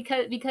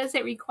because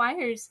it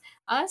requires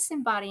us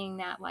embodying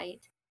that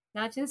light,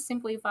 not just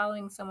simply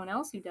following someone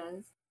else who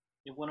does.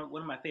 One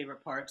of my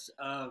favorite parts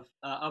of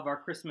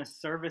our Christmas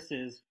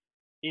services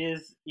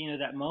is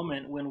that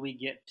moment when we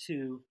get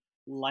to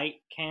light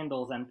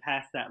candles and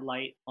pass that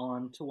light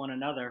on to one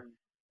another.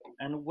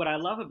 And what I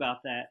love about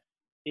that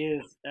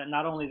is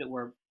not only that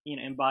we're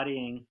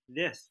embodying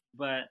this,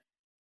 but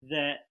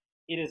that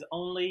it is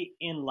only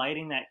in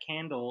lighting that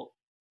candle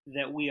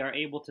that we are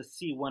able to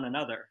see one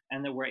another,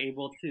 and that we're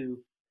able to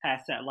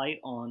pass that light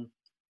on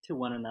to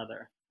one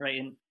another, right?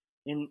 And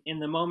in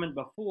the moment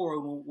before,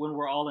 when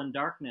we're all in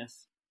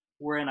darkness,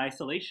 we're in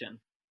isolation.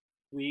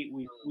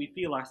 We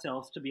feel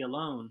ourselves to be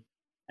alone.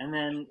 And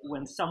then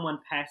when someone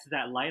passes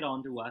that light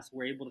on to us,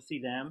 we're able to see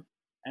them,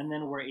 and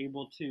then we're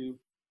able to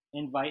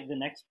invite the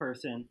next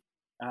person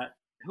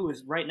who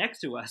is right next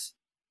to us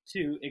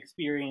to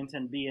experience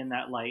and be in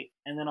that light.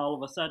 And then all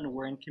of a sudden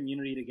we're in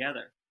community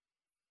together.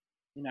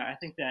 I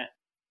think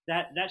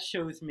that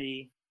shows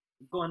me,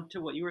 going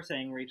to what you were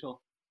saying,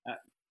 Rachel,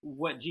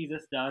 what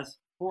Jesus does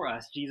for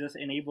us. Jesus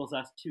enables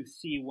us to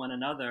see one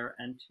another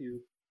and to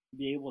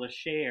be able to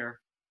share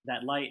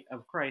that light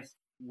of Christ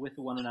with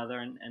one another,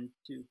 and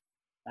to,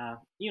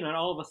 and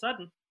all of a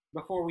sudden,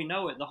 before we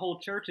know it, the whole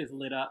church is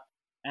lit up,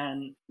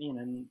 and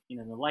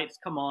the lights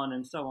come on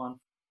and so on.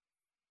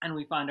 and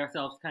we find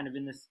ourselves kind of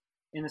in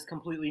this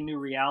completely new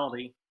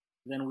reality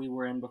than we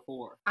were in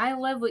before. I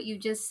love what you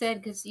just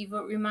said, because you've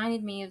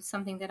reminded me of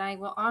something that I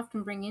will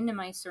often bring into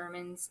my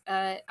sermons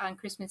on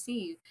Christmas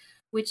Eve,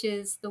 which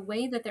is the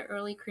way that the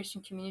early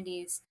Christian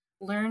communities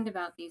learned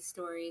about these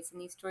stories,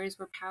 and these stories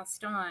were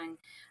passed on,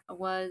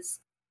 was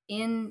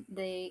in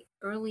the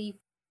early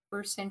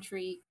first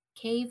century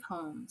cave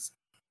homes.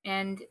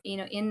 And,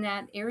 in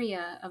that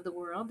area of the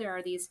world, there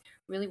are these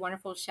really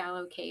wonderful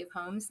shallow cave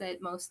homes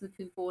that most of the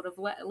people would have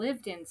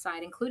lived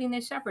inside, including the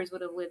shepherds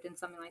would have lived in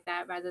something like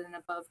that, rather than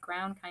above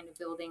ground kind of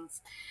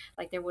buildings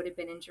like there would have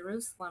been in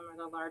Jerusalem or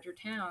the larger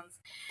towns.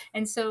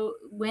 And so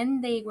when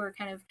they were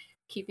kind of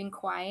keeping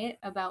quiet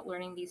about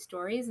learning these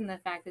stories, and the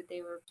fact that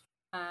they were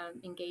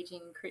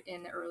engaging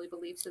in the early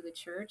beliefs of the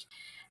church,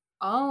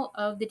 all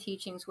of the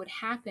teachings would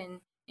happen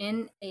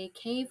in a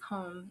cave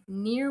home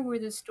near where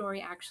the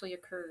story actually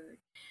occurred.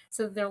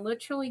 So they're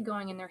literally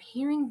going and they're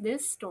hearing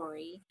this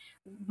story,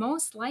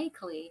 most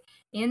likely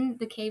in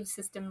the cave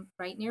system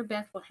right near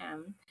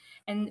Bethlehem,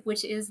 and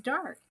which is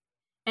dark.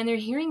 And they're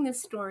hearing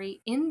this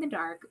story in the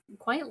dark,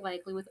 quite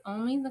likely with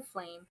only the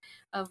flame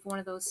of one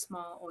of those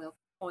small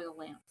oil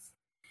lamps.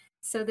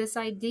 So this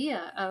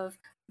idea of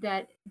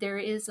that there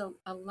is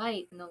a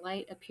light, and the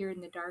light appeared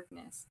in the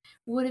darkness,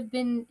 would have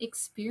been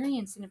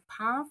experienced in a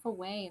powerful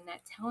way in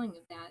that telling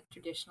of that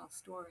traditional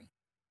story.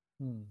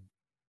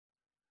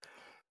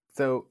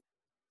 So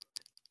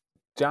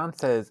John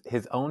says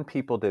his own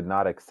people did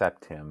not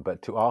accept him,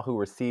 but to all who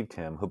received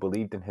him, who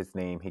believed in his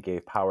name, he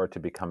gave power to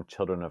become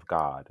children of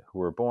God, who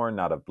were born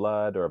not of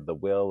blood or of the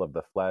will of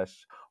the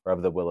flesh or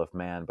of the will of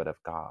man, but of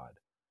God.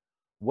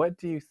 What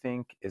do you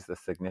think is the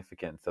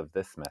significance of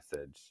this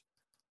message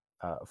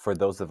for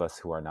those of us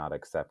who are not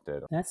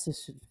accepted? That's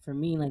just, for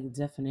me, like the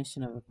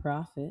definition of a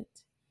prophet,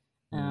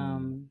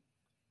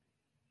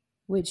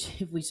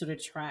 which, if we sort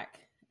of track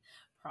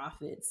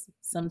prophets,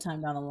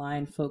 sometime down the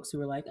line, folks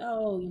who are like,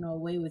 oh,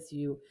 away with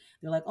you,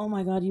 they're like, oh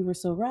my God, you were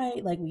so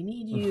right, like we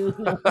need you,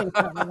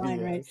 down the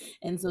line, right?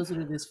 And so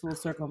sort of this full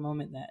circle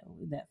moment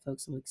that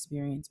folks will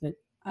experience. But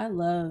I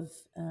love,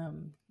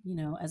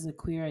 as a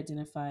queer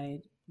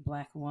identified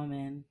Black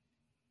woman,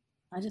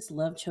 I just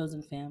love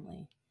chosen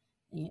family,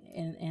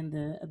 and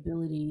the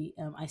ability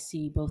I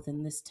see both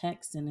in this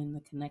text and in the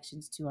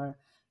connections to our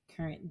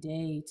current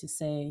day to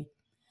say,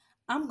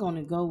 I'm going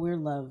to go where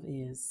love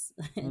is,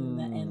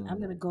 and I'm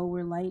going to go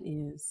where light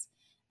is.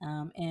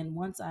 And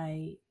once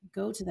I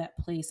go to that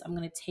place, I'm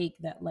going to take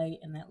that light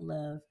and that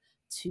love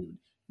to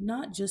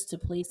not just to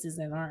places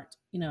that aren't,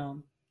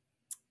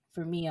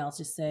 for me, I'll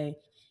just say,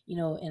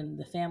 in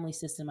the family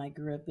system I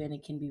grew up in,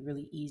 it can be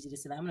really easy to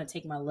say that I'm going to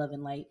take my love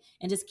and light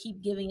and just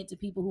keep giving it to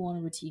people who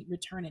want to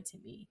return it to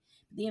me.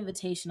 The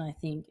invitation, I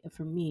think,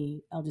 for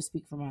me, I'll just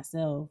speak for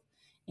myself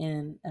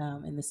in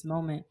this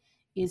moment,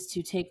 is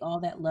to take all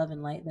that love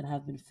and light that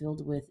I've been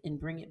filled with and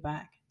bring it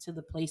back to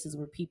the places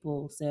where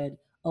people said,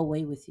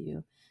 away with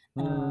you.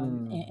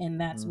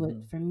 And that's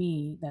what, for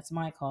me, that's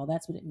my call.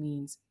 That's what it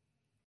means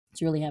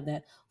to really have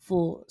that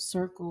full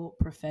circle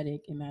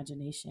prophetic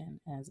imagination,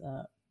 as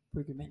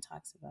Brueggemann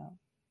talks about.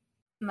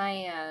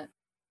 My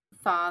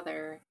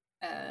father,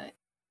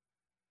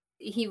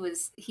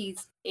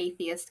 he's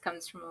atheist,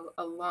 comes from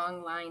a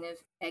long line of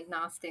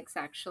agnostics,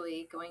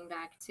 actually, going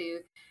back to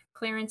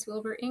Clarence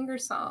Wilbur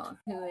Ingersoll,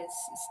 who is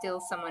still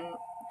someone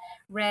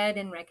read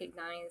and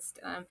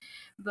recognized,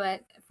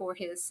 but for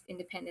his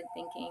independent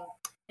thinking.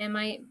 And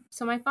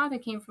my father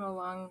came from a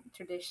long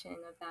tradition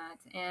of that.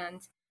 And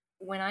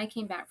when I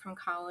came back from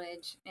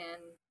college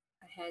and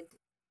I had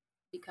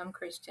become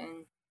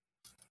Christian,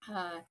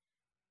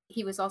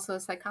 he was also a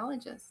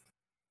psychologist.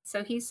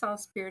 So he saw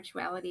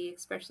spirituality,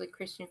 especially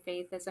Christian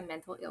faith, as a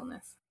mental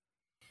illness.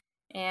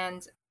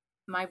 And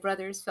my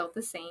brothers felt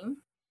the same.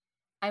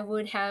 I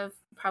would have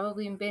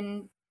probably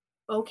been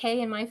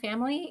okay in my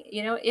family,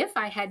 if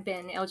I had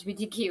been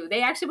LGBTQ.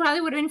 They actually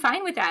probably would have been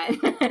fine with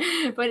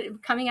that.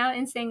 But coming out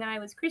and saying that I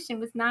was Christian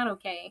was not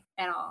okay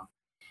at all.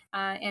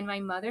 And my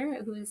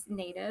mother, who's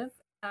Native,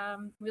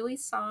 really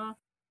saw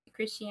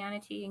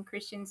Christianity and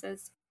Christians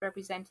as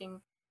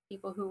representing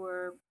people who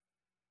were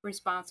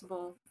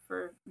responsible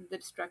for the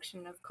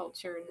destruction of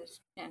culture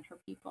and her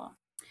people.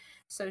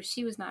 So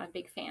she was not a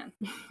big fan,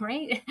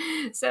 right?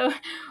 So,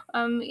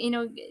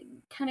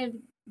 kind of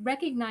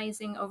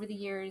recognizing over the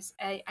years,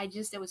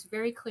 it was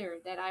very clear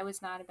that I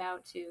was not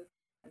about to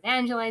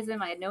evangelize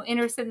them. I had no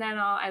interest in that at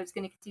all. I was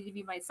going to continue to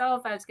be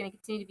myself. I was going to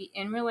continue to be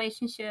in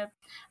relationship,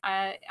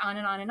 on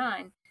and on and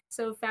on.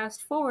 So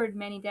fast forward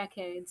many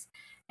decades,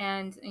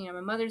 and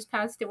my mother's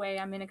passed away.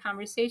 I'm in a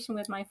conversation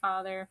with my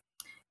father,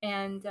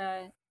 and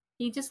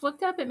he just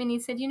looked up at me and he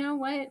said, you know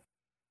what?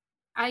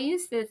 I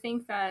used to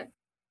think that,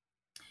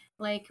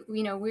 like,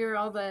 we were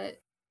all the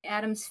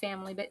Addams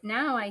family, but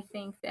now I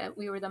think that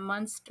we were the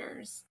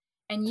Munsters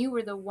and you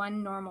were the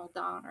one normal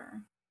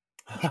daughter.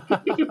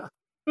 The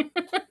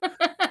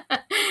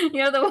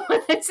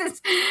one that's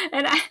just,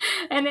 and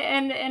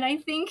I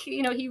think,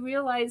 he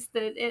realized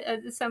that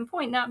at some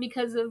point, not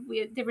because of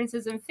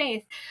differences in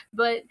faith,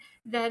 but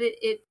that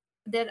it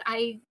that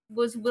I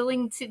was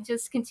willing to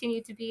just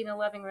continue to be in a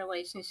loving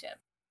relationship.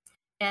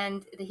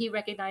 And he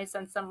recognized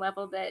on some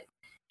level that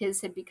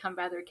his had become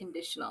rather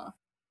conditional.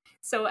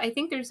 So I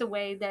think there's a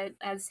way that,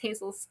 as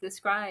Hazel's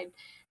described,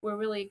 we're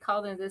really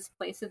called into this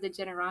place of the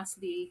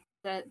generosity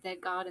that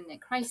God and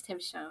that Christ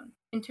have shown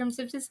in terms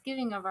of just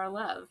giving of our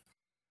love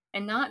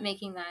and not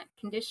making that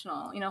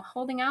conditional,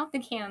 holding out the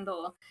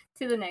candle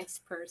to the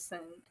next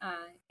person,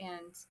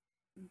 and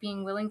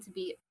being willing to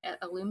be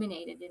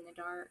illuminated in the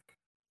dark.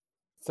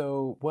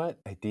 So, what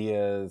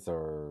ideas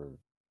or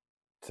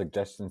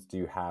suggestions do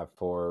you have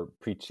for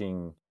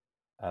preaching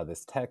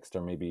this text,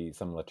 or maybe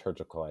some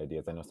liturgical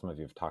ideas? I know some of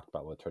you have talked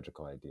about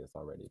liturgical ideas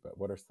already, but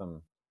what are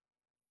some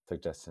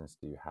suggestions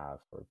do you have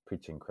for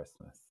preaching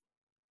Christmas?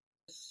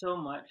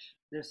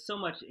 There's so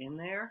much in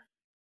there,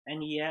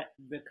 and yet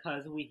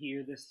because we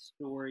hear this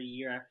story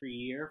year after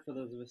year, for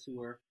those of us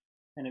who are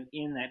kind of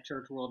in that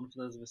church world, and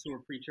for those of us who are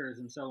preachers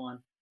and so on,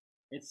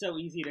 it's so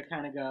easy to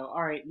kind of go,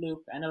 all right,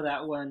 Luke, I know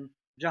that one.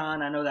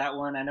 John, I know that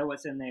one. I know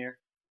what's in there.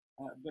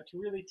 But to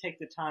really take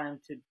the time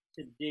to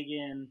dig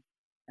in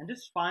and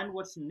just find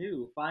what's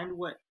new, find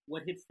what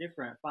hits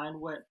different, find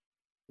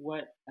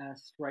what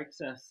strikes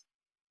us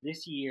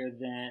this year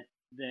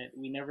that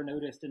we never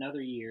noticed in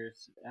other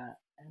years,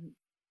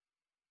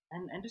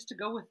 and just to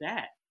go with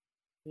that,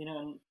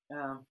 and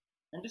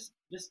just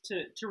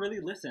to really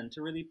listen,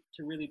 to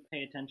really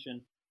pay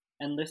attention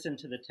and listen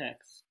to the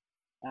text,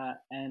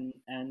 and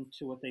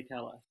to what they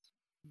tell us.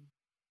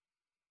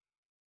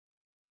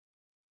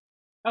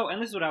 Oh,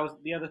 and this is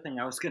the other thing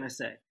I was going to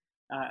say,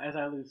 as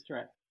I lose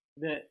track,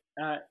 that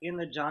in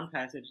the John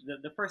passage,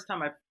 the first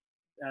time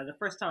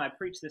I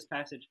preached this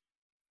passage,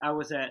 I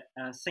was at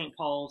St.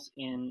 Paul's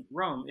in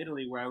Rome,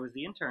 Italy, where I was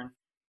the intern,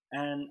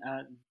 and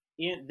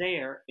in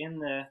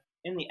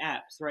the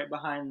apse, right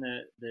behind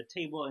the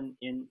table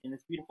in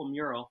this beautiful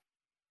mural,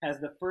 has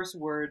the first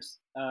words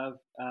of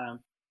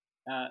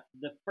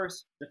the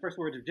first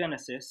words of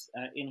Genesis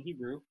in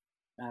Hebrew,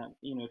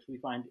 which we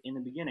find in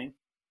the beginning.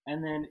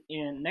 And then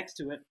next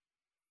to it,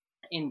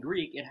 in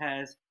Greek, it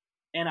has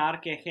en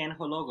arche gen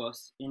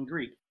hologos in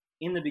Greek.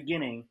 In the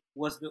beginning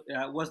was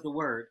the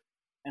word,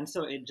 and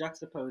so it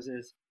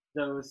juxtaposes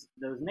those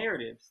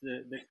narratives,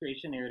 the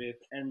creation narrative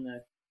and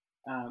the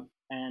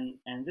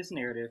and this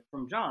narrative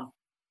from John,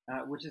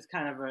 which is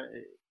kind of a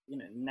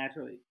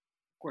naturally,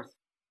 of course,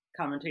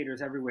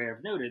 commentators everywhere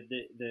have noted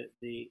that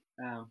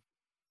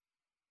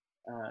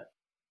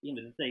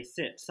they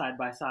sit side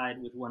by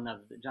side with one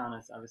another. That John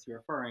is obviously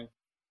referring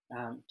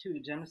to the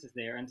Genesis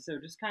there, and so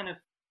just kind of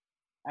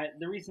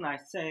the reason I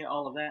say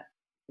all of that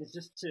is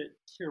just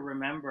to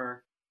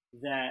remember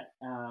that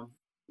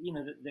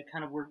that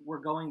kind of we're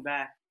going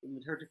back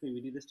liturgically.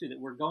 We do this too. That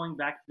we're going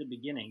back to the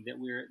beginning. That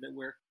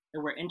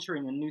we're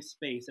entering a new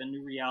space, a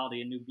new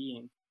reality, a new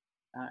being.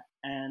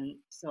 And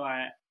so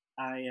I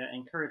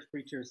encourage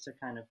preachers to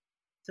kind of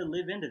to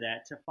live into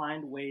that, to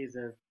find ways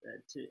of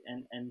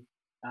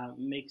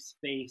make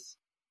space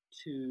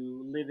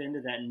to live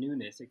into that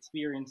newness,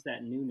 experience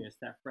that newness,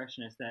 that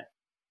freshness, that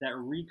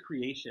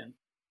recreation,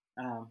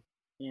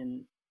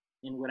 in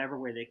whatever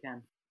way they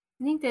can.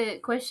 I think the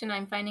question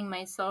I'm finding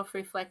myself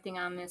reflecting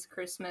on this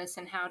Christmas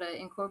and how to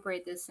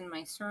incorporate this in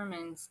my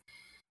sermons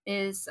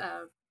is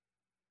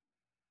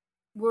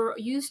we're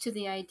used to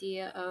the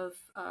idea of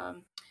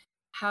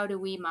how do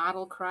we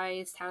model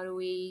Christ? How do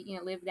we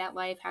live that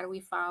life? How do we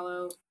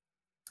follow?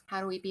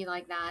 How do we be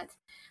like that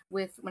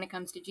when it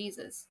comes to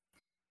Jesus?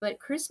 But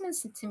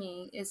Christmas to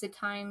me is a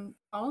time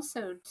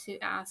also to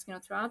ask,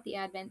 throughout the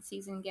Advent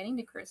season, getting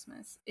to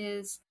Christmas,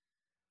 is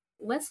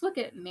let's look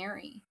at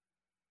Mary.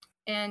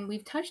 And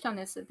we've touched on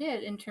this a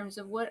bit in terms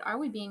of what are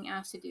we being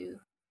asked to do?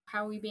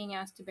 How are we being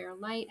asked to bear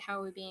light?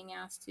 How are we being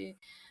asked to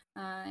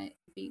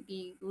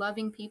be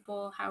loving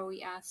people? How are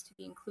we asked to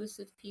be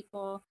inclusive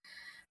people?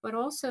 But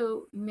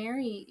also,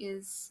 Mary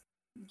is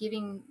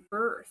giving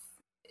birth.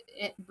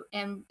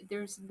 And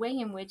there's a way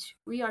in which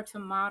we are to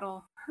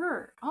model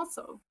her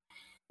also,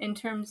 in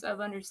terms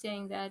of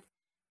understanding that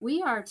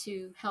we are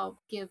to help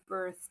give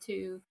birth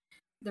to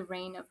the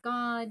reign of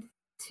God,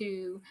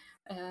 to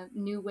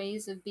new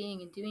ways of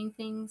being and doing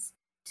things,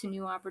 to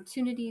new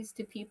opportunities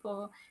to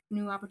people,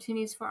 new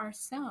opportunities for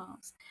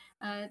ourselves.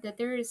 That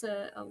there is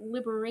a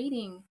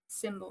liberating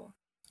symbol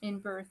in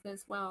birth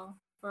as well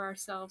for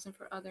ourselves and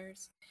for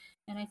others.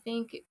 And I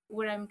think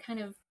what I'm kind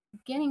of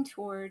getting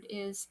toward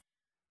is,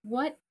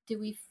 what do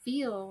we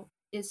feel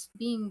is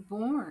being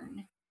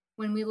born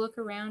when we look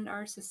around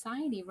our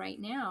society right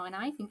now? And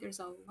I think there's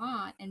a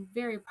lot and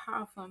very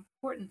powerful,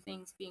 important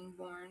things being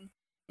born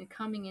and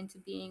coming into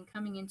being,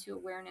 coming into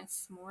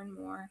awareness more and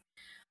more,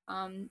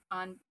 on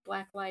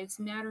Black Lives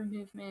Matter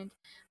movement,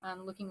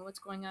 looking at what's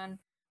going on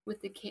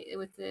with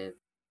the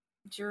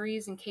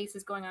juries and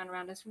cases going on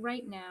around us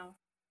right now,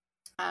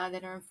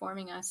 that are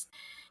informing us,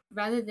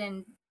 rather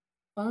than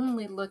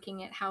only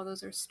looking at how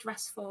those are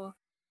stressful,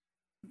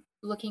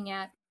 looking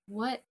at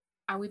what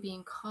are we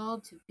being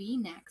called to be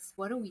next?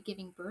 What are we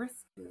giving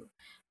birth to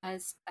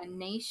as a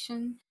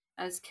nation,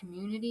 as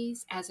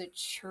communities, as a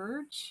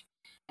church?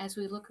 as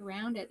we look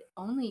around at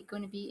only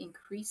going to be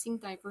increasing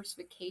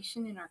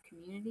diversification in our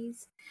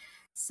communities.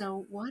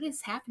 So what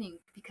is happening?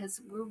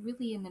 Because we're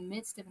really in the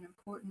midst of an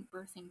important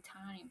birthing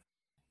time.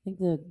 I think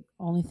the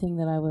only thing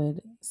that I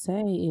would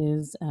say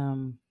is,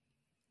 and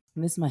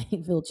this might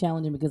feel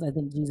challenging because I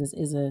think Jesus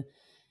is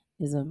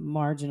a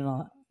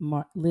marginal,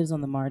 lives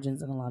on the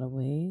margins in a lot of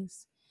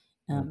ways.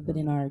 But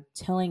in our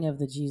telling of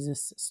the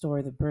Jesus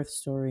story, the birth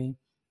story,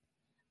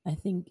 I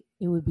think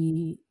it would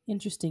be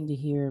interesting to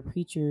hear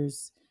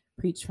preachers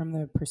preach from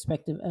the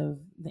perspective of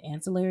the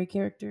ancillary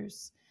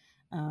characters,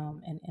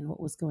 and what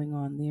was going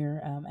on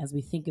there, as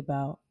we think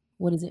about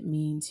what does it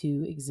mean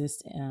to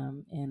exist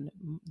in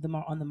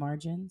on the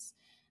margins.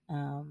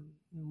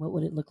 What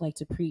would it look like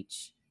to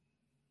preach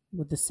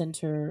with the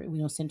center,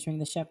 centering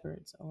the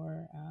shepherds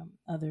or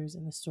others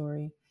in the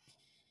story.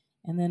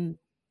 And then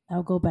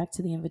I'll go back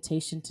to the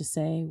invitation to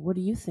say, what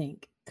do you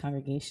think,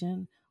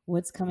 congregation?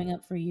 What's coming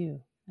up for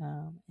you?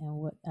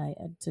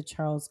 And to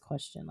Charles'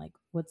 question, like,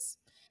 what's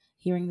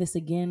hearing this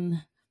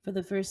again for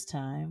the first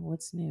time?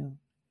 What's new?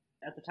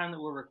 At the time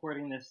that we're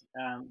recording this,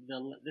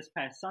 this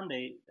past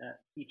Sunday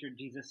featured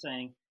Jesus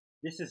saying,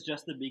 "This is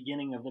just the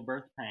beginning of the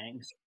birth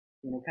pangs."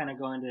 Kind of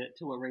going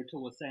to what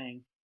Rachel was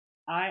saying.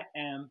 I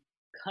am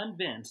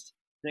convinced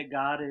that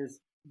God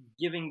is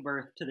giving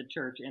birth to the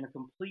church in a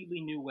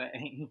completely new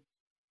way,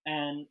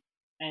 and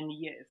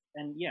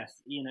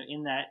yes,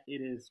 in that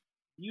it is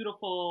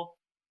beautiful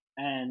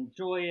and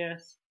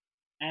joyous,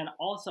 and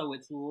also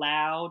it's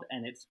loud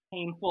and it's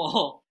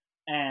painful,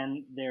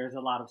 and there's a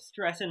lot of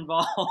stress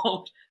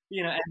involved.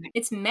 And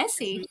it's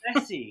messy.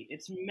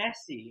 It's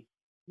messy,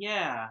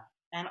 yeah,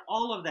 and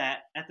all of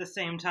that at the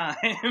same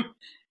time.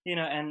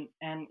 And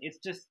it's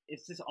just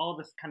all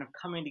this kind of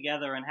coming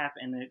together and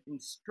happen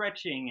and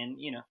stretching and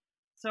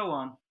so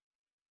on.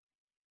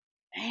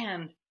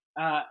 And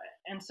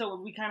so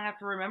we kind of have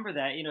to remember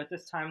that at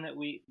this time that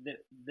we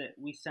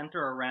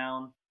center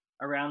around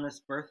this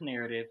birth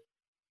narrative,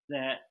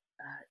 that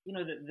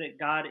that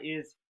God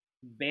is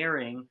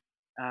bearing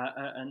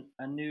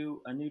a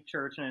new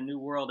church and a new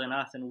world in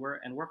us, and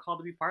we're called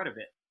to be part of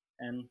it,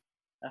 and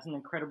that's an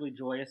incredibly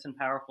joyous and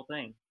powerful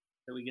thing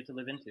that we get to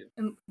live into.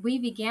 And we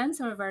began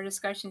some of our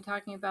discussion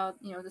talking about,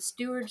 the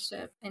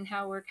stewardship and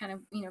how we're kind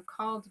of,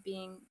 called to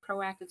being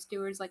proactive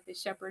stewards like the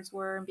shepherds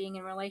were, and being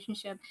in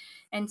relationship.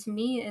 And to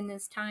me, in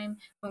this time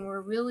when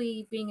we're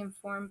really being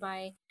informed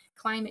by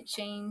climate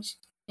change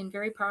in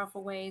very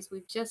powerful ways,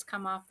 we've just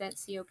come off that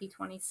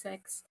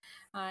COP26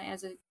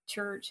 as a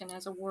church and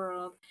as a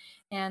world.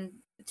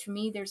 And to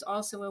me, there's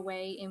also a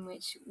way in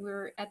which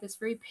we're at this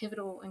very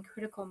pivotal and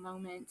critical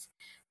moment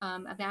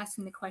of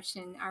asking the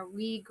question, are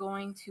we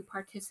going to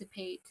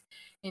participate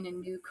in a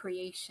new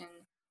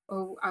creation,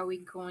 or are we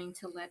going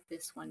to let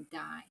this one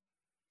die?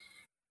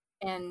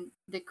 And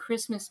the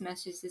Christmas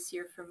message this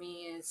year for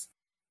me is,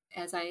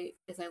 as I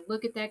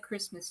look at that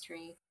Christmas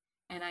tree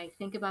and I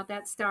think about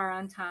that star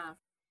on top,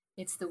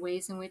 it's the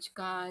ways in which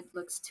God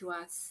looks to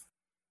us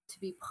to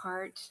be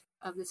part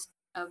of this,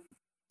 of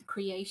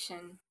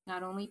creation,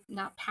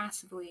 not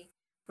passively,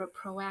 but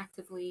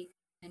proactively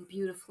and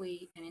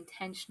beautifully and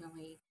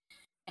intentionally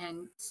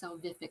and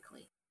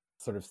salvifically.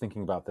 Sort of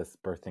thinking about this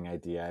birthing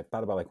idea, I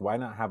thought about why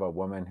not have a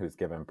woman who's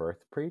given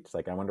birth preach?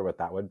 I wonder what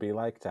that would be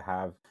like to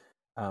have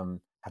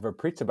her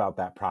preach about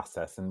that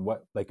process, and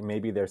what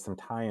maybe there's some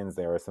tie-ins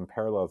there or some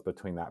parallels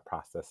between that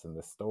process and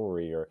the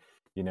story, or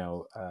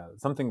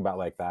something about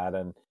like that.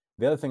 And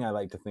the other thing I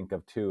like to think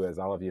of too, as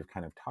all of you have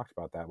kind of talked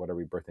about that, what are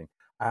we birthing?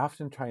 I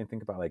often try and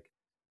think about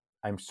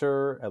I'm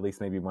sure at least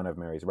maybe one of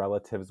Mary's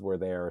relatives were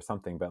there or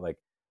something, but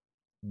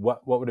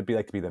what would it be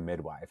like to be the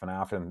midwife? And I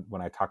often,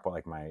 when I talk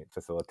about my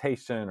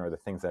facilitation or the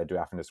things that I do,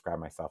 I often describe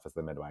myself as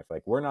the midwife.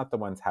 We're not the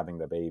ones having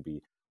the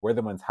baby, we're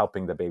the ones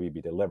helping the baby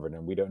be delivered,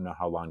 and we don't know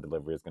how long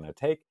delivery is going to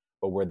take,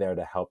 but we're there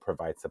to help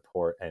provide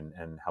support and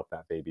help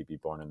that baby be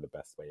born in the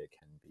best way it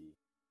can be.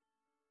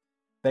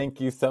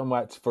 Thank you so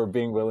much for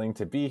being willing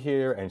to be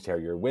here and share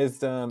your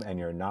wisdom and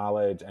your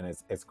knowledge, and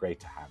it's great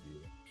to have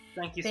you.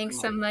 Thank you. Thanks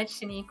so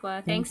much,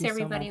 Shaniqua. Thanks,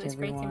 everybody. It was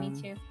great to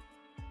meet you.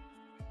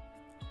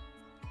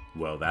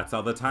 Well, that's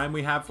all the time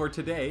we have for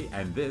today,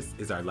 and this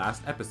is our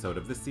last episode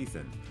of the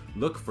season.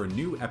 Look for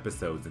new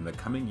episodes in the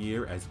coming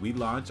year as we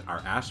launch our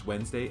Ash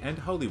Wednesday and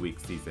Holy Week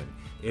season.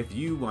 If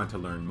you want to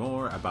learn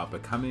more about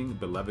becoming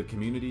Beloved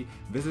Community,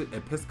 visit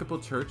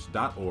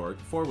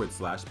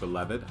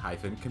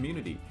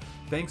episcopalchurch.org/beloved-community.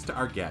 Thanks to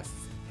our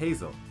guests,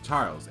 Hazel,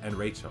 Charles, and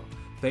Rachel.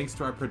 Thanks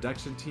to our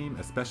production team,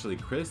 especially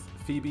Chris,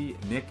 Phoebe,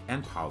 Nick,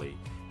 and Polly.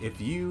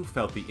 If you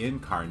felt the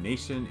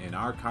incarnation in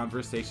our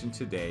conversation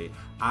today,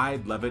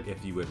 I'd love it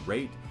if you would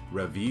rate,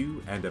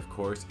 review, and of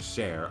course,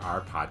 share our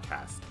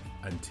podcast.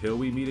 Until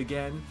we meet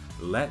again,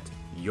 let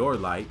your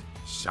light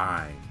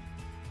shine.